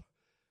birth,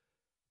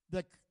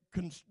 that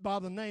by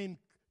the name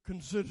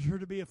considers her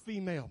to be a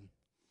female,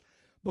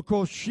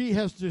 because she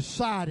has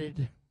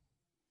decided,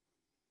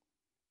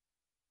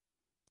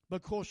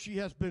 because she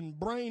has been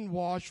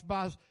brainwashed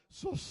by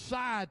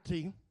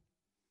society.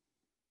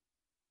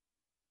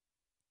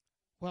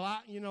 Well,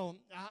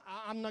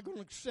 I'm not going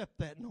to accept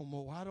that no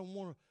more. I don't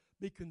want to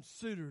be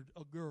considered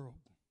a girl.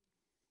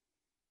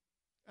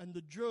 And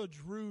the judge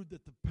ruled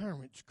that the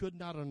parents could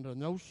not, under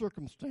no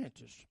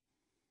circumstances.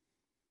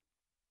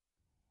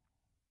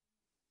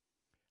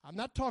 I'm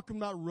not talking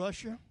about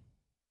Russia.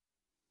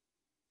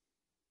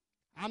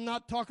 I'm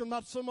not talking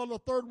about some other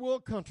third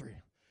world country.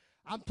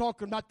 I'm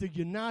talking about the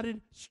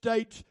United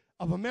States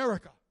of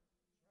America.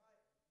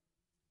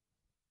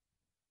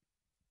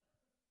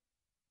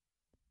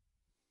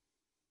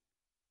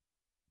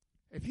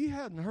 If you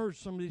hadn't heard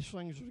some of these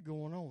things that are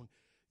going on,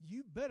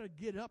 you better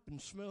get up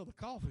and smell the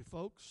coffee,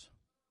 folks.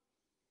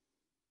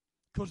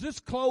 Because it's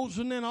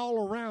closing in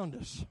all around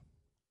us.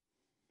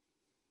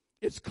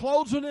 It's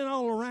closing in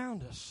all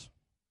around us.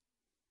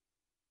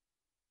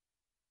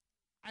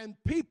 And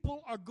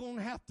people are going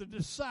to have to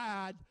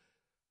decide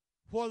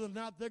whether or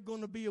not they're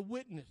going to be a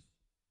witness.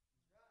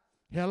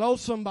 Hello,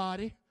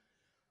 somebody.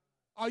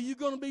 Are you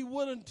going to be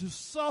willing to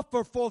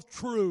suffer for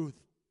truth?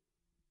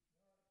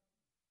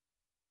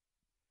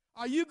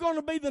 Are you going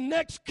to be the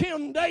next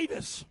Kim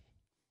Davis?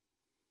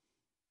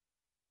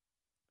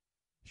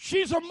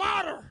 She's a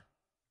martyr.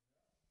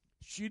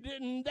 She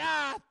didn't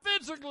die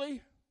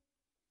physically,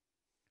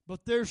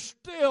 but there's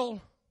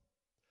still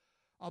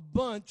a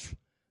bunch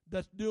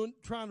that's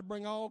trying to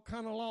bring all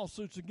kind of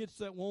lawsuits against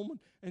that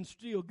woman and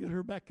still get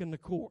her back in the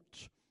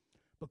courts,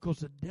 because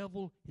the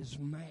devil is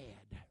mad.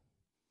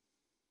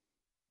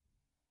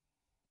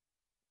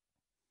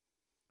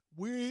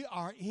 We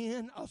are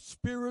in a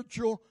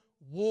spiritual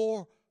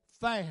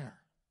warfare.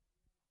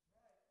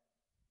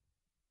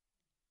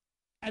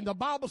 And the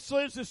Bible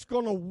says it's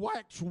going to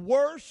wax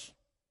worse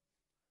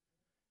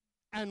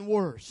and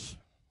worse.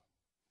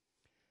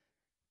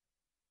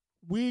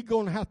 We're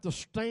going to have to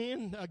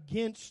stand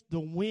against the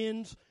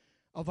winds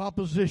of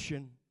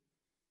opposition.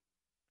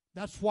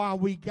 That's why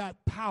we got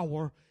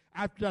power.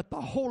 After that,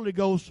 the Holy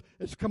Ghost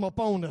has come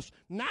upon us.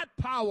 Not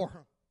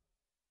power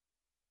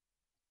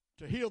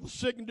to heal the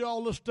sick and do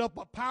all this stuff,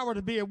 but power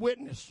to be a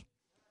witness.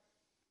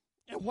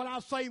 And when I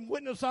say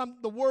witness,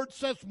 the word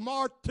says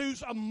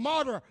martus, a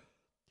martyr.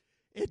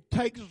 It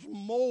takes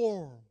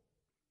more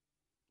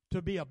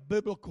to be a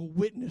biblical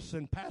witness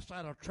and pass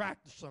out a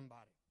tract to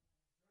somebody.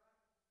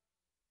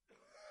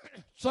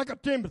 2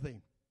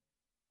 Timothy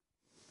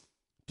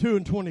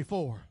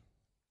 2:24.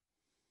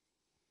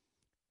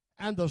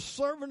 And the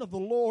servant of the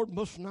Lord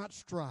must not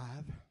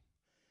strive,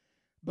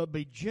 but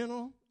be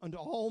gentle unto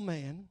all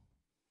men,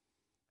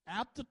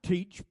 apt to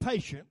teach,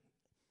 patient,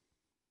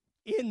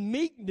 in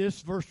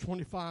meekness, verse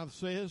 25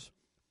 says,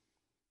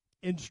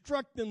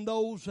 instructing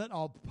those that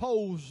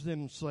oppose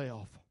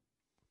themselves,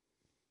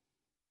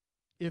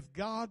 if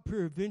God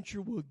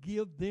peradventure will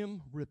give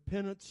them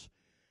repentance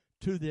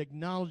to the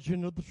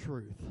acknowledging of the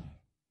truth,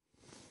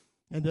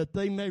 and that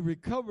they may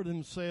recover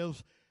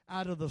themselves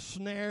out of the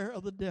snare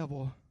of the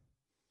devil,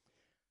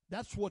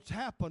 That's what's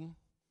happened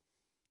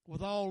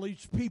with all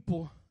these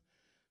people.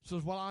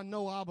 Says, well, I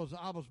know I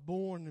was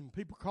born and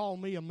people call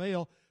me a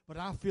male, but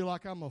I feel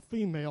like I'm a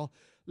female.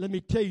 Let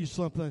me tell you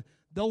something.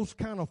 Those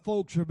kind of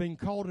folks are being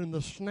caught in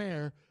the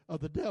snare of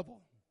the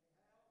devil.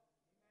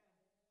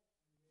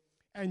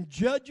 And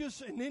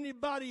judges and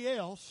anybody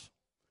else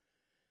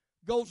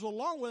goes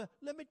along with it.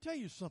 Let me tell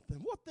you something.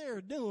 What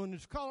they're doing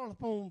is calling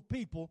upon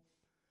people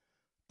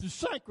to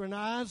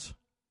synchronize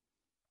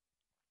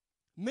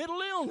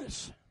mental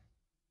illness.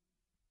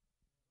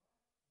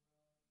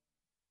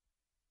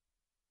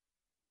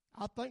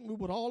 I think we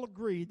would all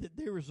agree that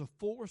there is a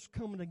force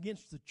coming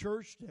against the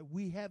church that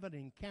we haven't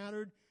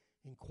encountered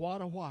in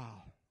quite a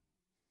while.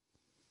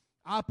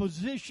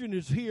 Opposition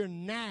is here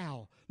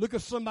now. Look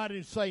at somebody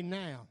and say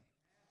now.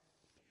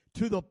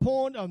 To the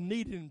point of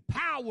needing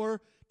power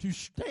to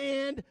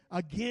stand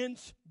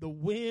against the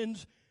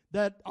winds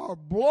that are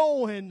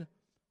blowing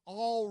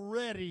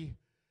already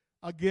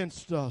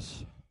against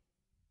us.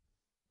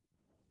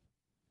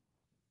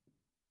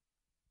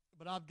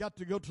 But I've got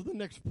to go to the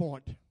next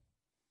point.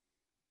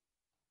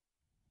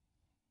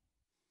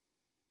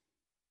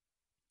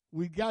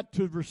 We got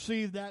to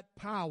receive that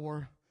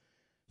power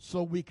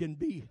so we can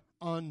be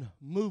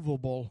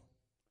unmovable.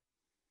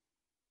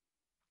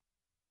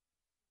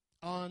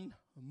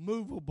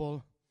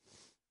 Unmovable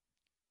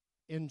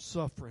in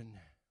suffering.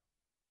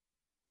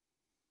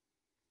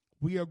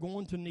 We are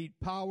going to need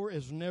power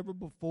as never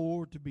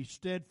before to be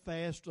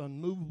steadfast,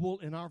 unmovable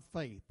in our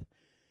faith,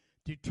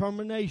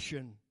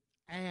 determination,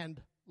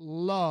 and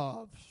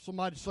love.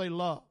 Somebody say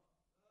love.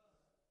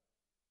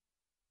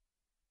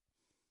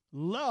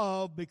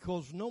 Love,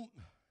 because and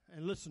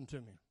listen to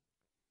me.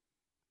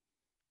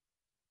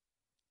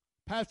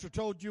 Pastor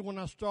told you when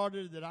I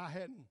started that I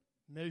hadn't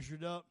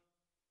measured up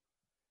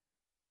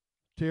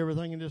to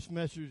everything in this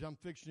message I'm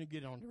fixing to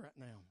get on to right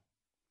now.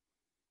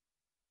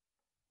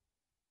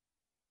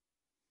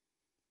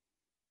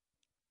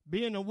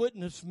 Being a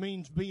witness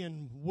means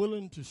being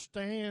willing to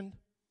stand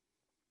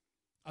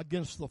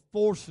against the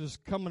forces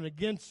coming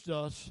against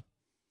us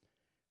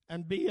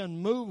and be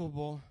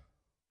unmovable,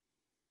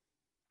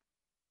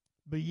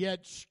 but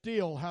yet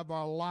still have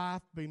our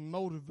life be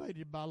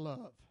motivated by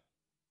love.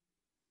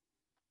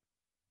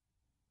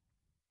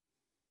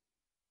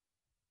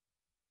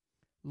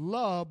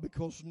 Love,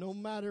 because no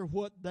matter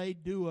what they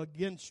do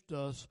against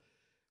us,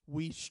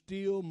 we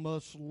still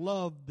must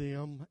love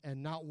them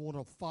and not want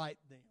to fight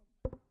them.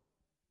 Pastor,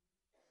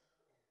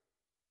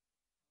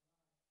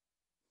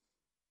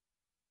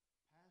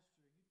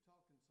 you're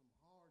talking some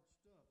hard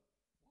stuff.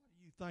 Why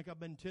do you think I've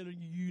been telling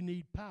you you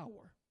need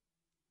power?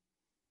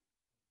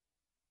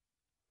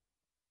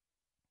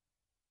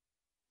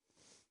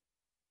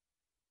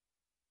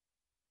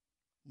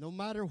 No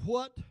matter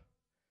what,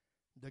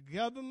 the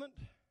government,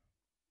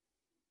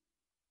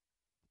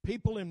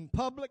 people in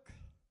public,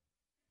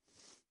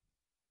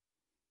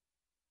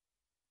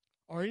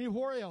 or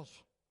anywhere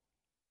else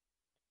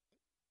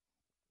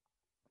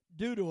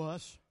do to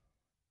us,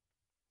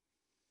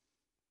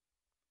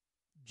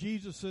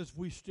 Jesus says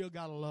we still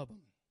got to love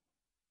them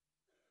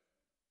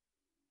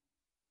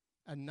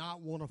and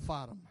not want to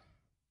fight them.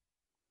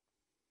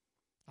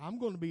 I'm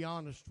going to be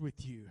honest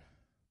with you.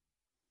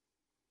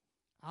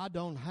 I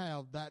don't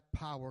have that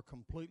power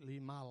completely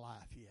in my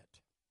life yet.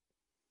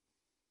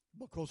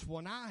 Because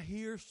when I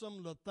hear some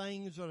of the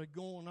things that are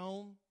going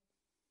on,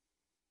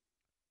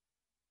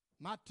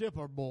 my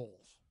temper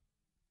boils.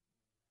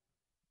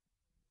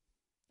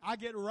 I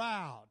get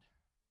riled.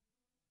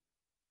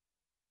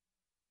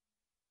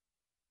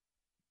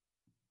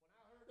 When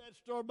I heard that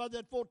story about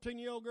that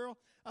 14-year-old girl,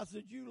 I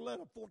said, you let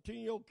a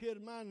 14-year-old kid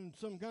of mine and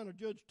some kind of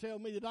judge tell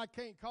me that I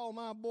can't call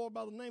my boy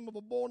by the name of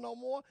a boy no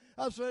more?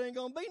 I said, there ain't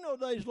going to be no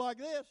days like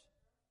this.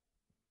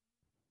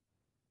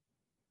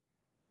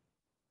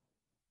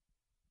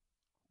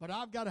 But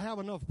I've got to have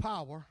enough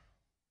power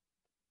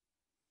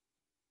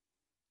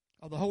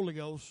of the Holy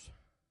Ghost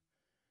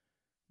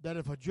that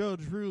if a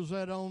judge rules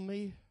that on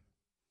me,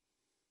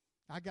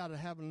 I got to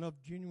have enough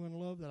genuine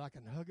love that I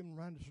can hug him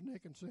around his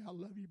neck and say, I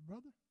love you,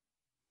 brother.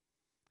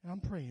 And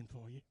I'm praying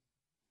for you.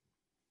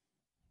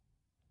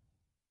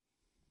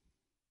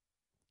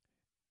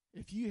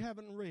 If you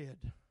haven't read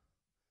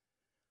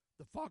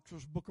the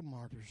Foxe's Book of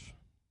Martyrs,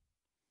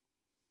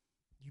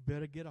 you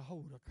better get a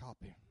hold of a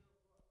copy.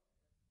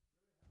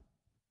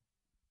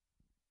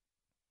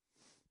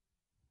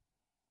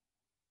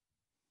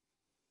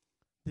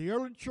 The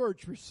early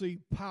church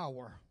received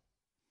power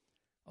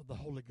of the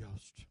Holy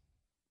Ghost.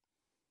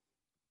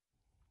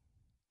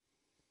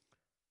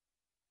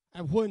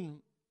 And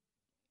when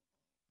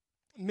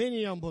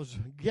many of them was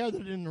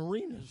gathered in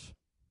arenas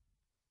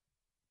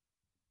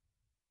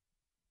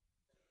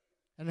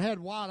and had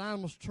wild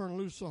animals turned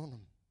loose on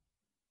them,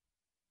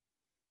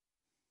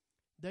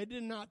 they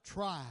did not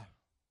try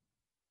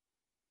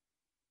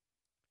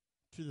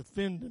to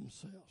defend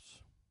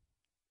themselves.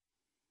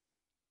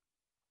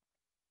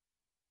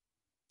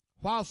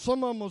 While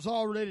some of them was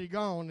already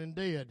gone and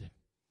dead,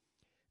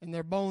 and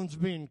their bones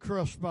being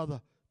crushed by the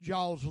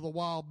jaws of the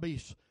wild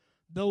beasts,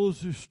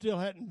 those who still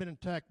hadn't been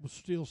attacked were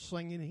still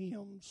singing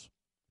hymns.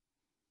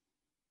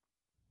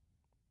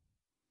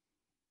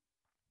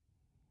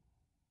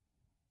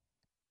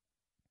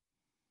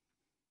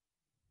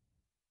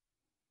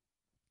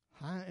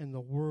 How in the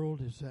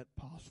world is that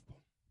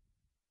possible?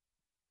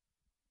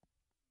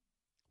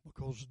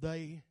 Because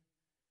they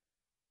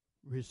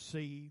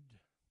received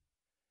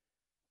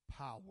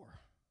power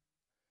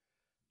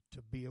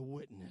to be a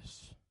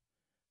witness,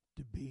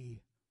 to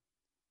be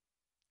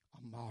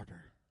a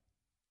martyr.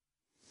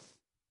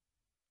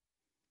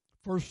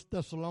 1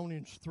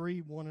 Thessalonians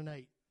 3, 1 and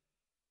 8.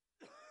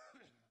 I'm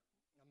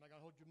not going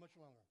to hold you much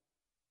longer.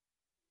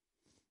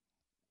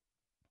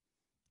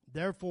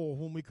 Therefore,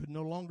 when we could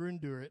no longer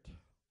endure it,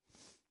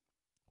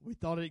 we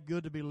thought it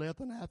good to be left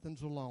in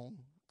Athens alone,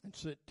 and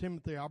sent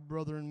Timothy, our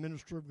brother and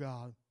minister of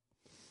God,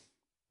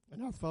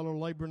 and our fellow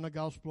laborer in the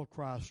gospel of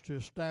Christ, to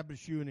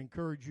establish you and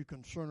encourage you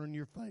concerning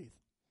your faith.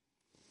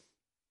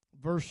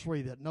 Verse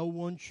 3, that no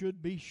one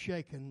should be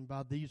shaken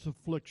by these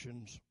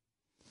afflictions.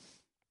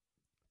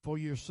 For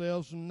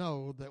yourselves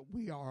know that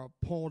we are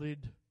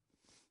appointed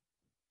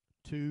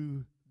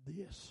to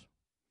this.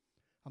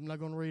 I'm not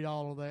going to read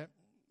all of that.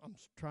 I'm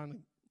trying to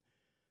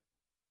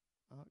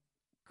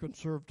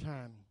conserve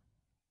time.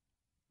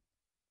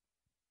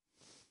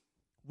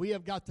 We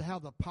have got to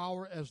have the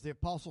power as the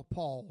Apostle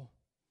Paul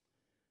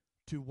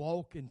to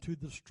walk into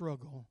the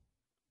struggle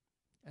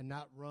and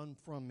not run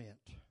from it.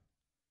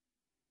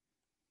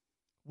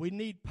 We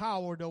need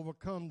power to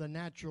overcome the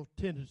natural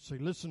tendency.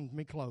 Listen to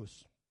me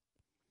close.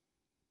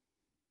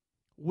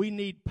 We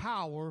need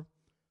power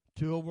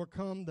to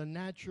overcome the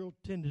natural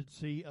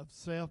tendency of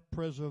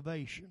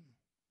self-preservation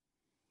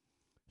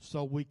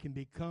so we can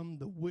become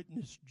the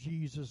witness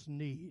Jesus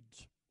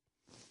needs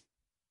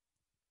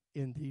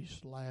in these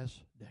last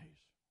days.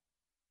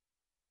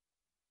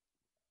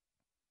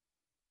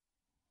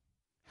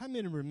 How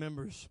many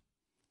remembers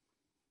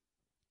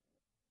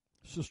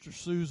Sister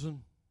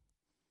Susan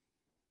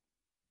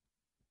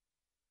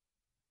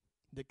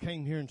that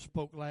came here and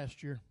spoke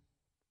last year,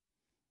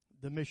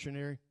 the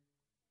missionary?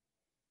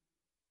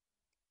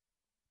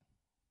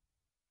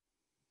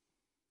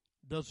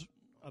 Does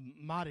a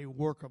mighty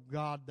work of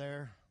God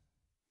there,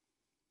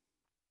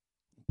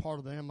 part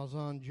of the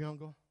Amazon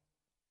jungle.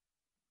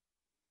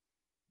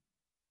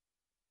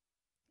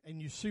 And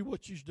you see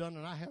what she's done,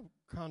 and I have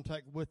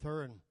contact with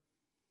her and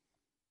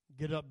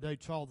get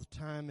updates all the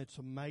time. It's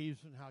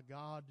amazing how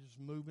God is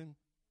moving.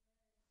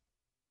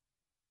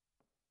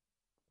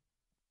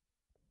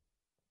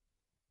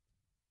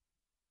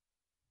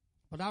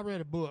 But I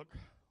read a book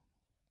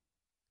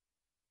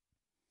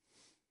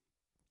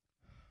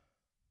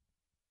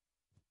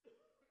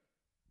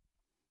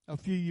a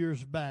few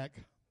years back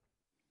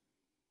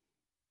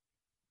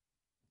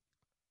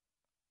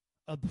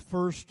of the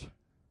first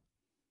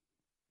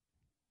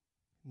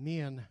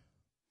men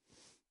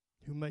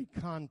who made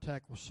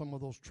contact with some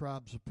of those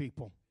tribes of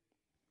people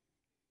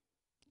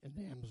in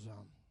the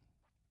Amazon.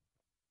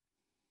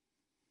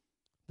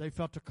 They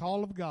felt the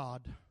call of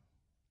God.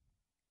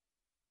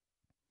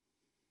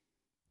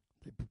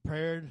 They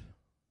prepared.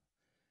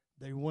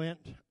 They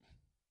went.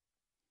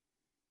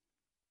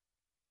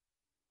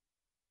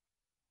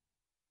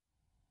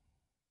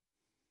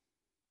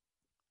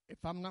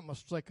 If I'm not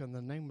mistaken,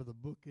 the name of the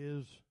book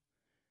is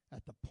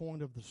At the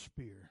Point of the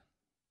Spear,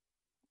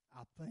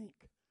 I think.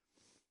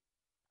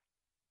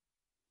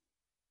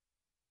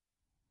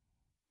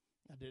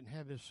 I didn't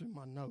have this in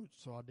my notes,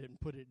 so I didn't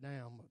put it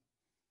down, but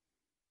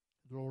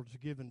the Lord's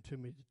given to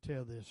me to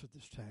tell this at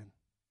this time.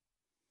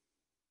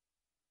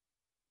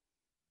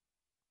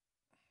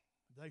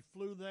 They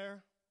flew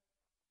there,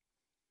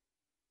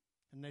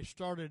 and they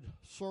started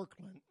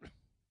circling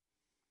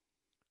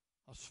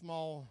a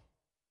small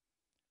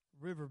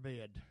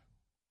riverbed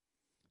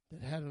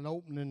that had an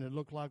opening that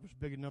looked like it was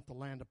big enough to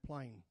land a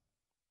plane.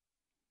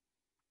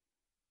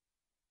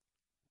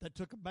 They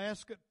took a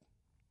basket,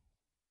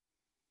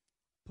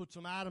 put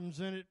some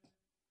items in it,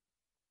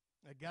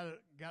 they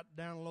got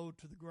down low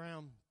to the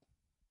ground,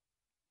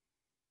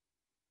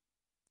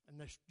 and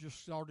they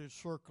just started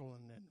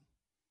circling. And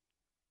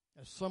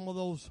as some of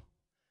those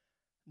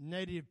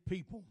native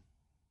people,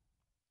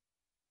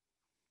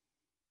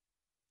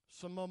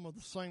 some of them are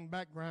the same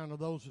background of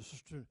those that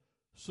Sister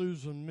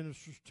Susan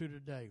ministers to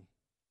today.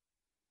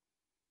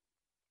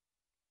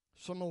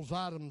 Some of those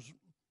items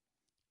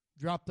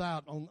dropped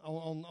out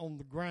on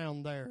the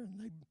ground there,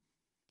 and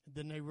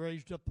then they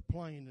raised up the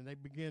plane, and they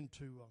began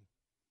to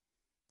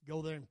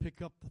go there and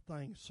pick up the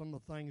things, some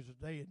of the things that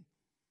they had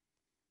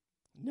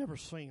never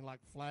seen,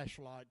 like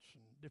flashlights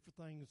and different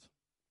things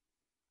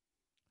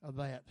of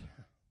that.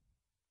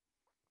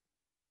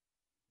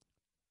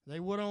 They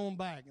went on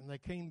back, and they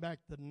came back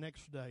the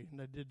next day, and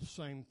they did the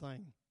same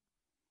thing.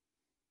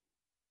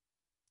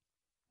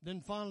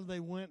 Then finally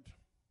they went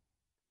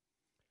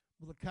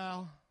with a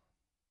cow,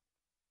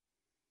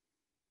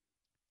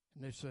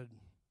 and they said,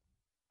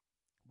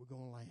 we're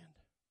going to land.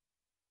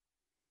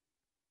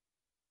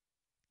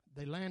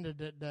 They landed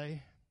that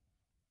day.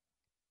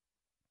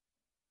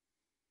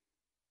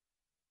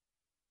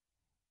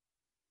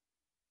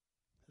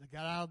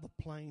 got out of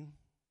the plane.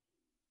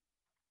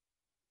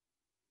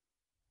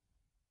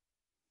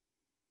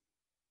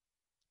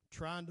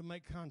 Trying to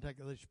make contact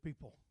with these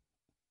people.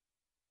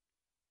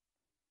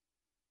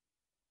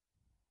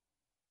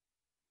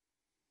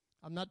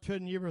 I'm not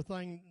telling you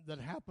everything that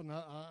happened.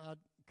 I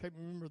can't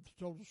remember the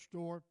total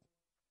story.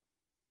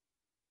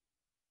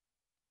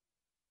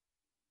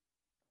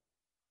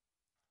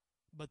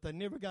 But they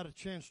never got a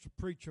chance to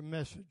preach a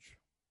message.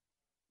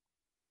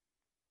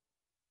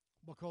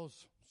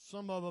 Because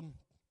some of them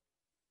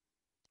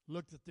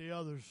looked at the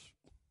others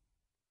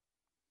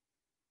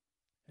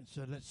and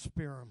said, let's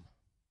spear them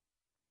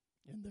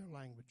in their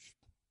language.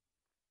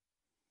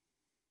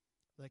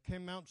 They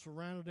came out and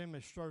surrounded them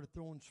and started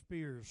throwing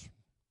spears.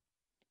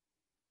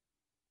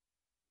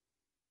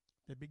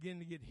 They began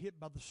to get hit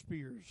by the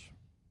spears.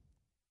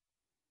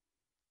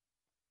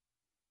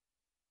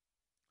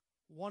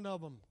 One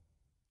of them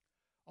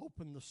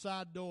opened the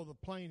side door of the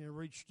plane and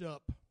reached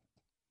up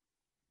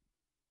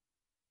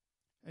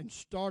and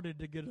started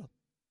to get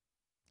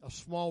a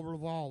small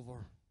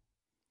revolver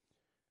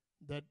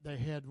that they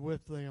had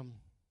with them.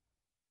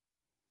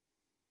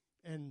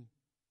 And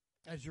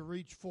as you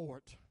reach for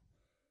it,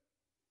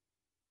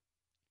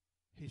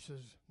 he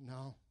says,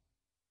 no.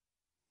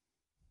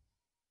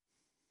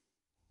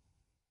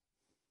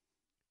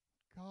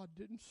 God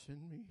didn't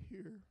send me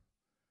here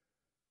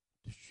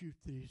to shoot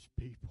these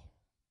people,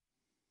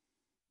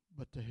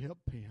 but to help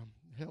them.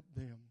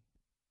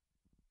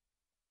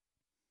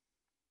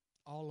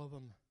 All of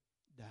them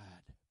died.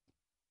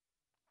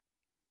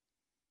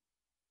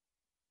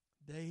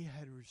 They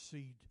had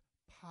received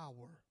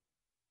power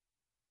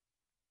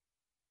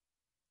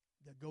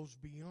that goes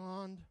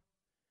beyond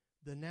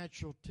the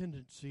natural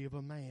tendency of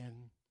a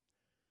man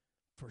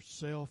for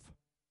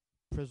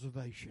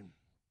self-preservation.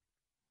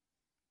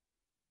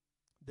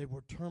 They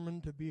were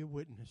determined to be a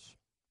witness.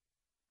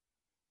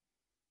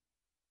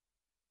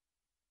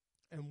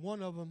 And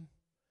one of them,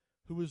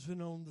 who was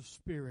in on the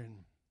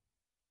spearing,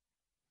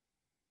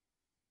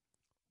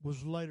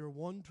 was later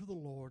won to the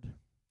Lord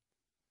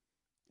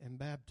and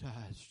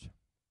baptized.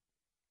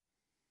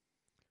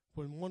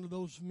 When one of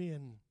those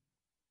men,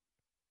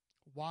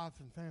 wife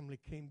and family,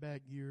 came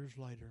back years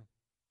later,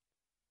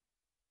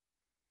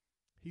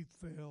 he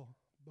fell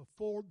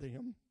before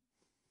them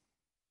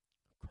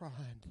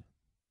crying,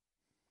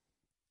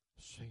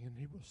 saying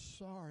he was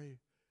sorry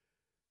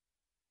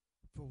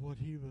for what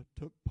he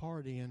took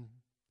part in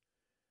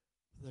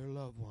their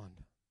loved one.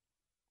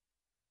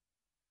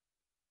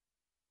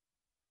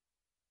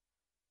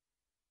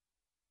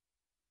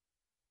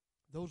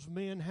 Those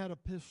men had a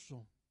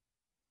pistol.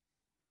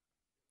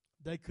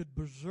 They could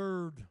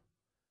preserve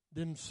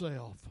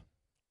themselves.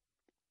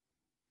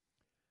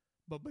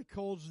 But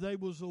because they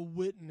was a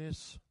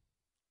witness,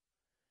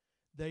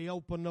 they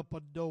opened up a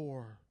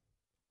door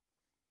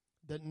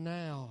that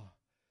now,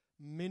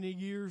 many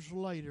years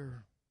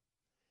later,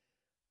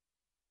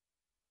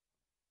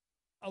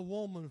 a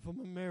woman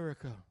from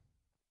America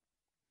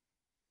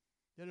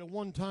that at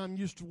one time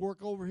used to work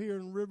over here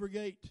in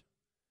Rivergate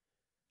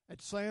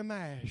at Sam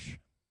Ash,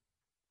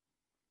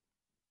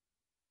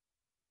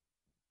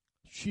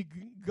 she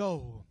could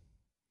go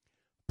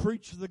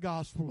preach the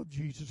gospel of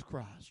Jesus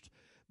Christ,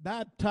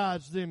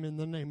 baptize them in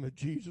the name of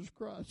Jesus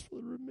Christ for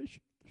the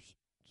remission of their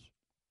sins.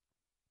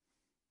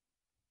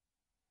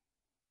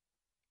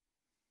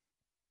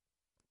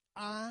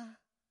 I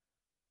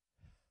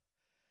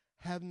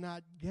have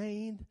not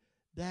gained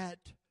that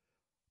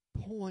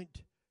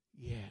point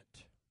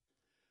yet.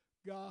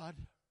 God,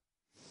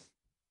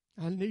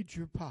 I need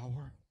your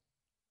power.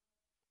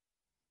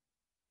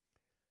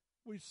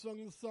 We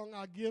sung the song,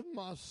 I give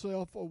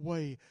myself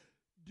away.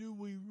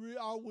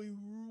 Are we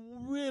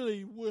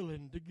really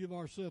willing to give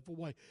ourselves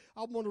away?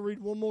 I want to read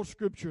one more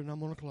scripture and I'm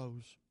going to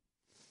close.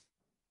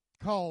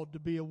 Called to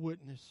be a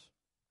witness.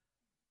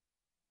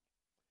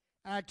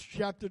 Acts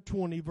chapter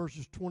 20,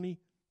 verses 20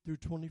 through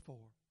 24.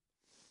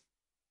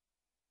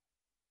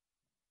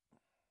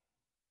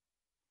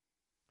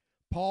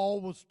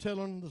 Paul was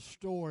telling the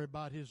story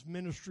about his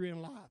ministry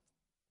and life.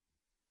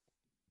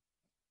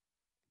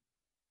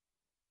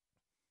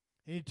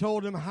 And he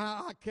told him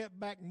how I kept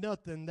back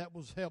nothing that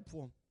was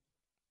helpful,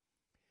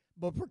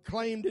 but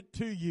proclaimed it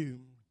to you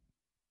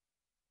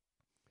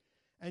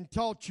and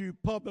taught you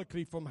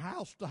publicly from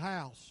house to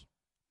house,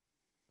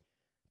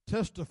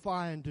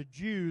 testifying to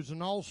Jews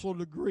and also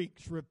to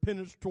Greeks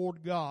repentance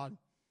toward God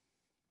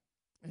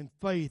and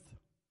faith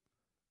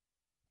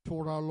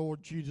toward our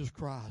Lord Jesus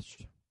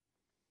Christ.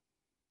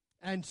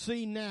 And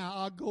see now,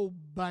 I go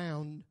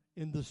bound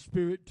in the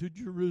Spirit to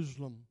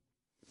Jerusalem.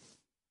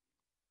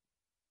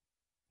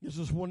 This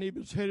is when he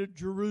was headed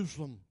to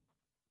Jerusalem.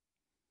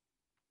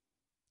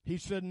 He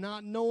said,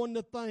 not knowing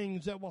the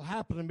things that will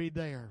happen to me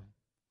there,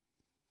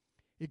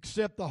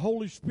 except the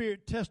Holy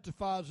Spirit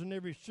testifies in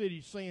every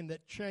city, saying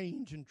that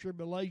change and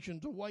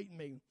tribulations await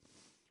me.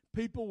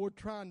 People were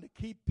trying to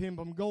keep him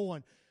from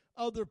going.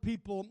 Other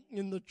people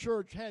in the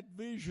church had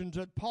visions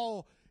that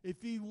Paul,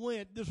 if he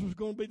went, this was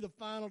going to be the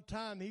final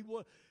time. He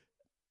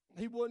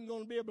wasn't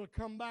going to be able to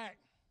come back.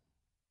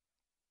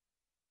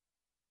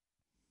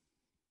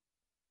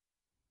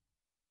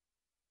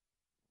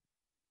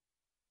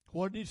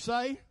 What did he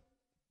say?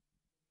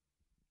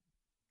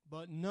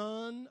 But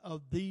none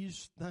of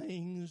these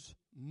things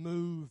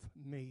move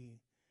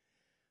me,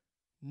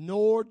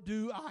 nor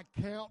do I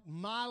count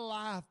my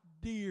life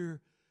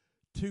dear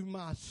to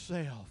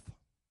myself,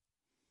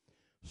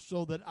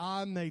 so that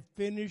I may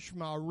finish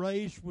my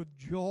race with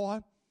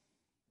joy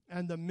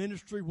and the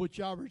ministry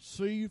which I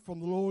received from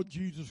the Lord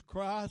Jesus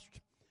Christ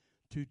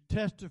to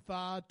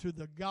testify to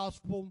the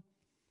gospel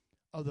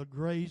of the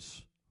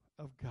grace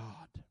of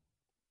God.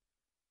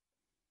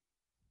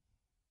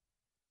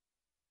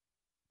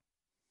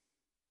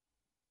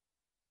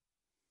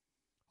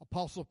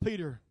 Apostle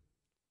Peter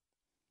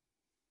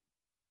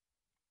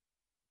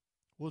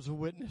was a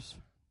witness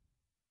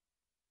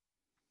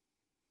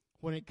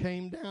when it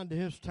came down to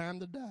his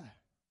time to die.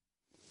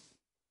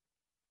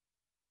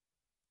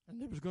 And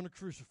they was going to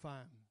crucify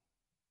him.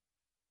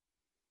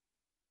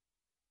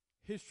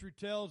 History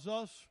tells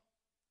us,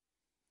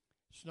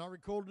 it's not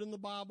recorded in the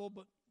Bible,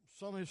 but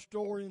some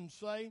historians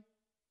say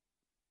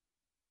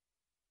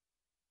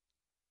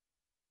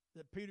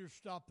that Peter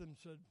stopped them and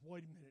said,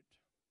 wait a minute.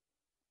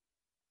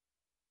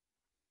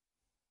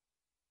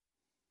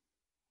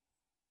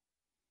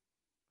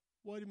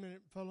 Wait a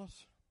minute,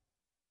 fellas.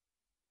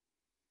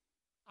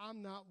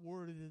 I'm not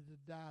worthy to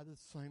die the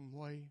same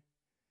way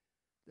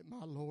that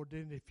my Lord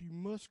did. If you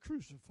must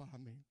crucify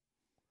me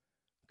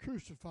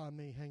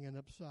hanging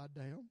upside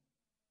down.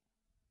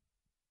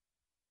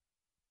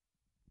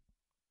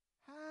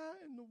 How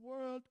in the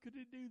world could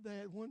he do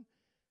that when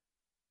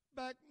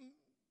back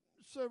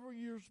several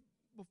years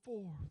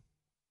before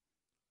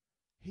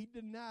he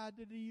denied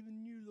that he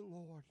even knew the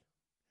Lord?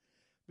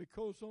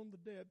 Because on the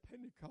day of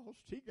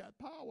Pentecost, he got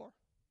power.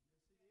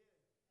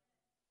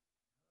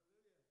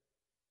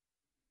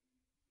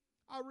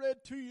 I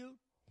read to you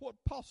what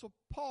Apostle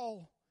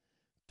Paul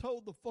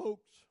told the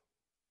folks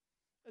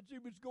as he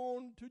was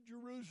going to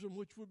Jerusalem,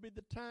 which would be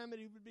the time that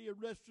he would be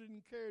arrested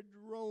and carried to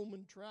Rome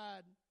and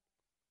tried.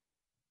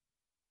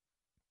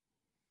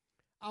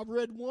 I've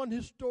read one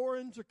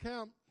historian's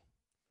account,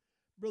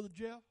 Brother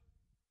Jeff.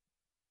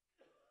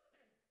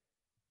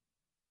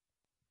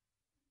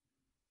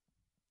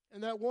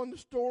 And that one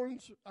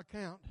historian's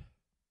account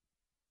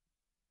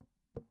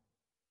said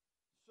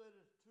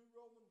as two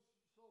Roman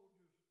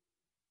soldiers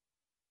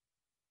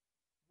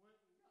went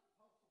and got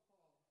Apostle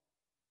Paul and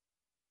carried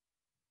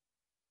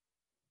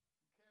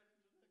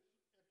him to the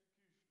executioner.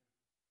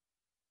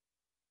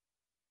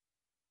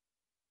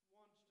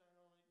 One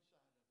standing on each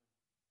side of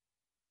him.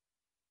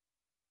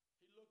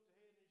 He looked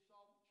ahead and he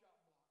saw the chop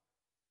block.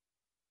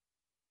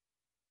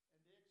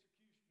 And the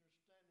executioner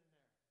standing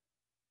there,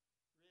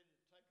 ready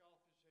to take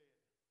off his head.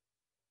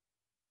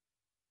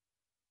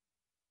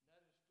 And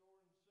that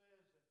historian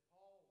says that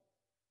Paul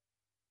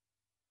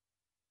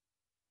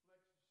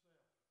flexed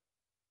himself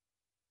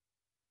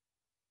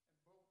and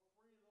broke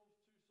free of those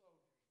two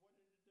soldiers. What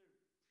did he do?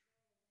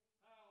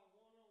 Pow,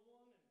 one on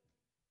one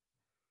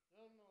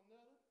and the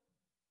other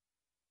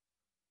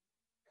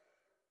on the other.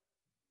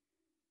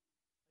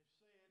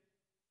 They said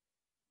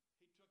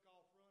he took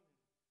off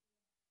running,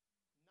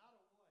 not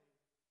away,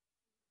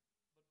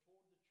 but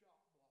toward the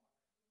chop block,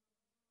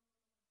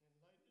 and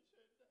laid his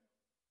head down.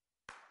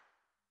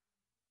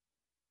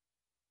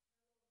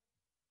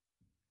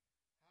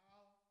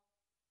 How can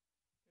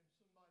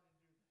somebody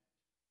do that?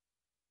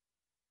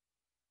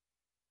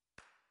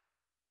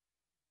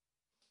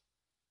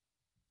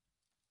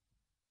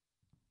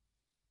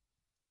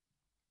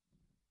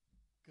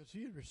 Because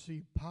he had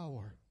received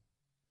power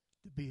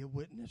to be a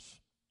witness.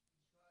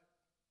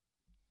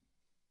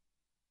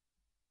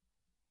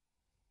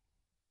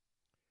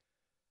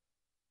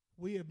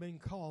 We have been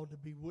called to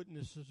be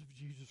witnesses of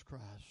Jesus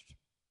Christ.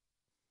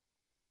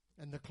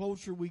 And the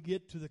closer we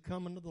get to the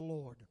coming of the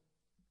Lord,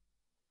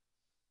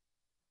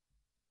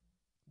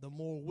 the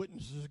more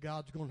witnesses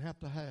God's going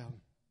to have.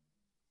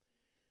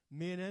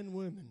 Men and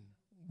women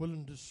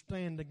willing to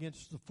stand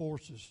against the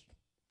forces,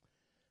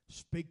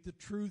 speak the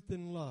truth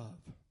in love.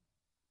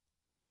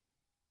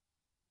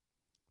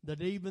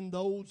 That even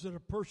those that are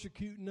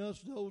persecuting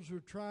us, those who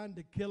are trying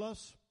to kill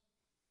us,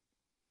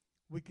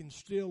 we can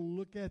still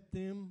look at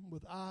them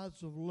with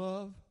eyes of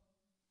love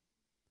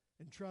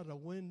and try to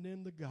win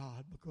them to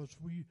God, because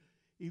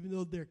even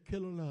though they're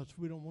killing us,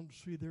 we don't want to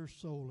see their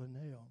soul in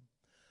hell.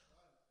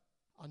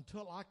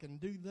 Until I can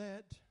do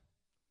that,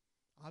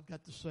 I've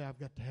got to say I've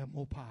got to have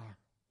more power.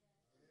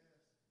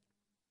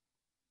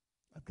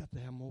 I've got to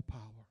have more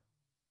power.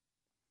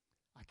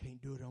 I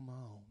can't do it on my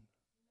own.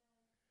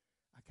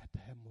 I got to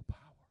have more power.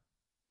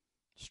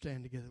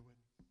 Stand together with me.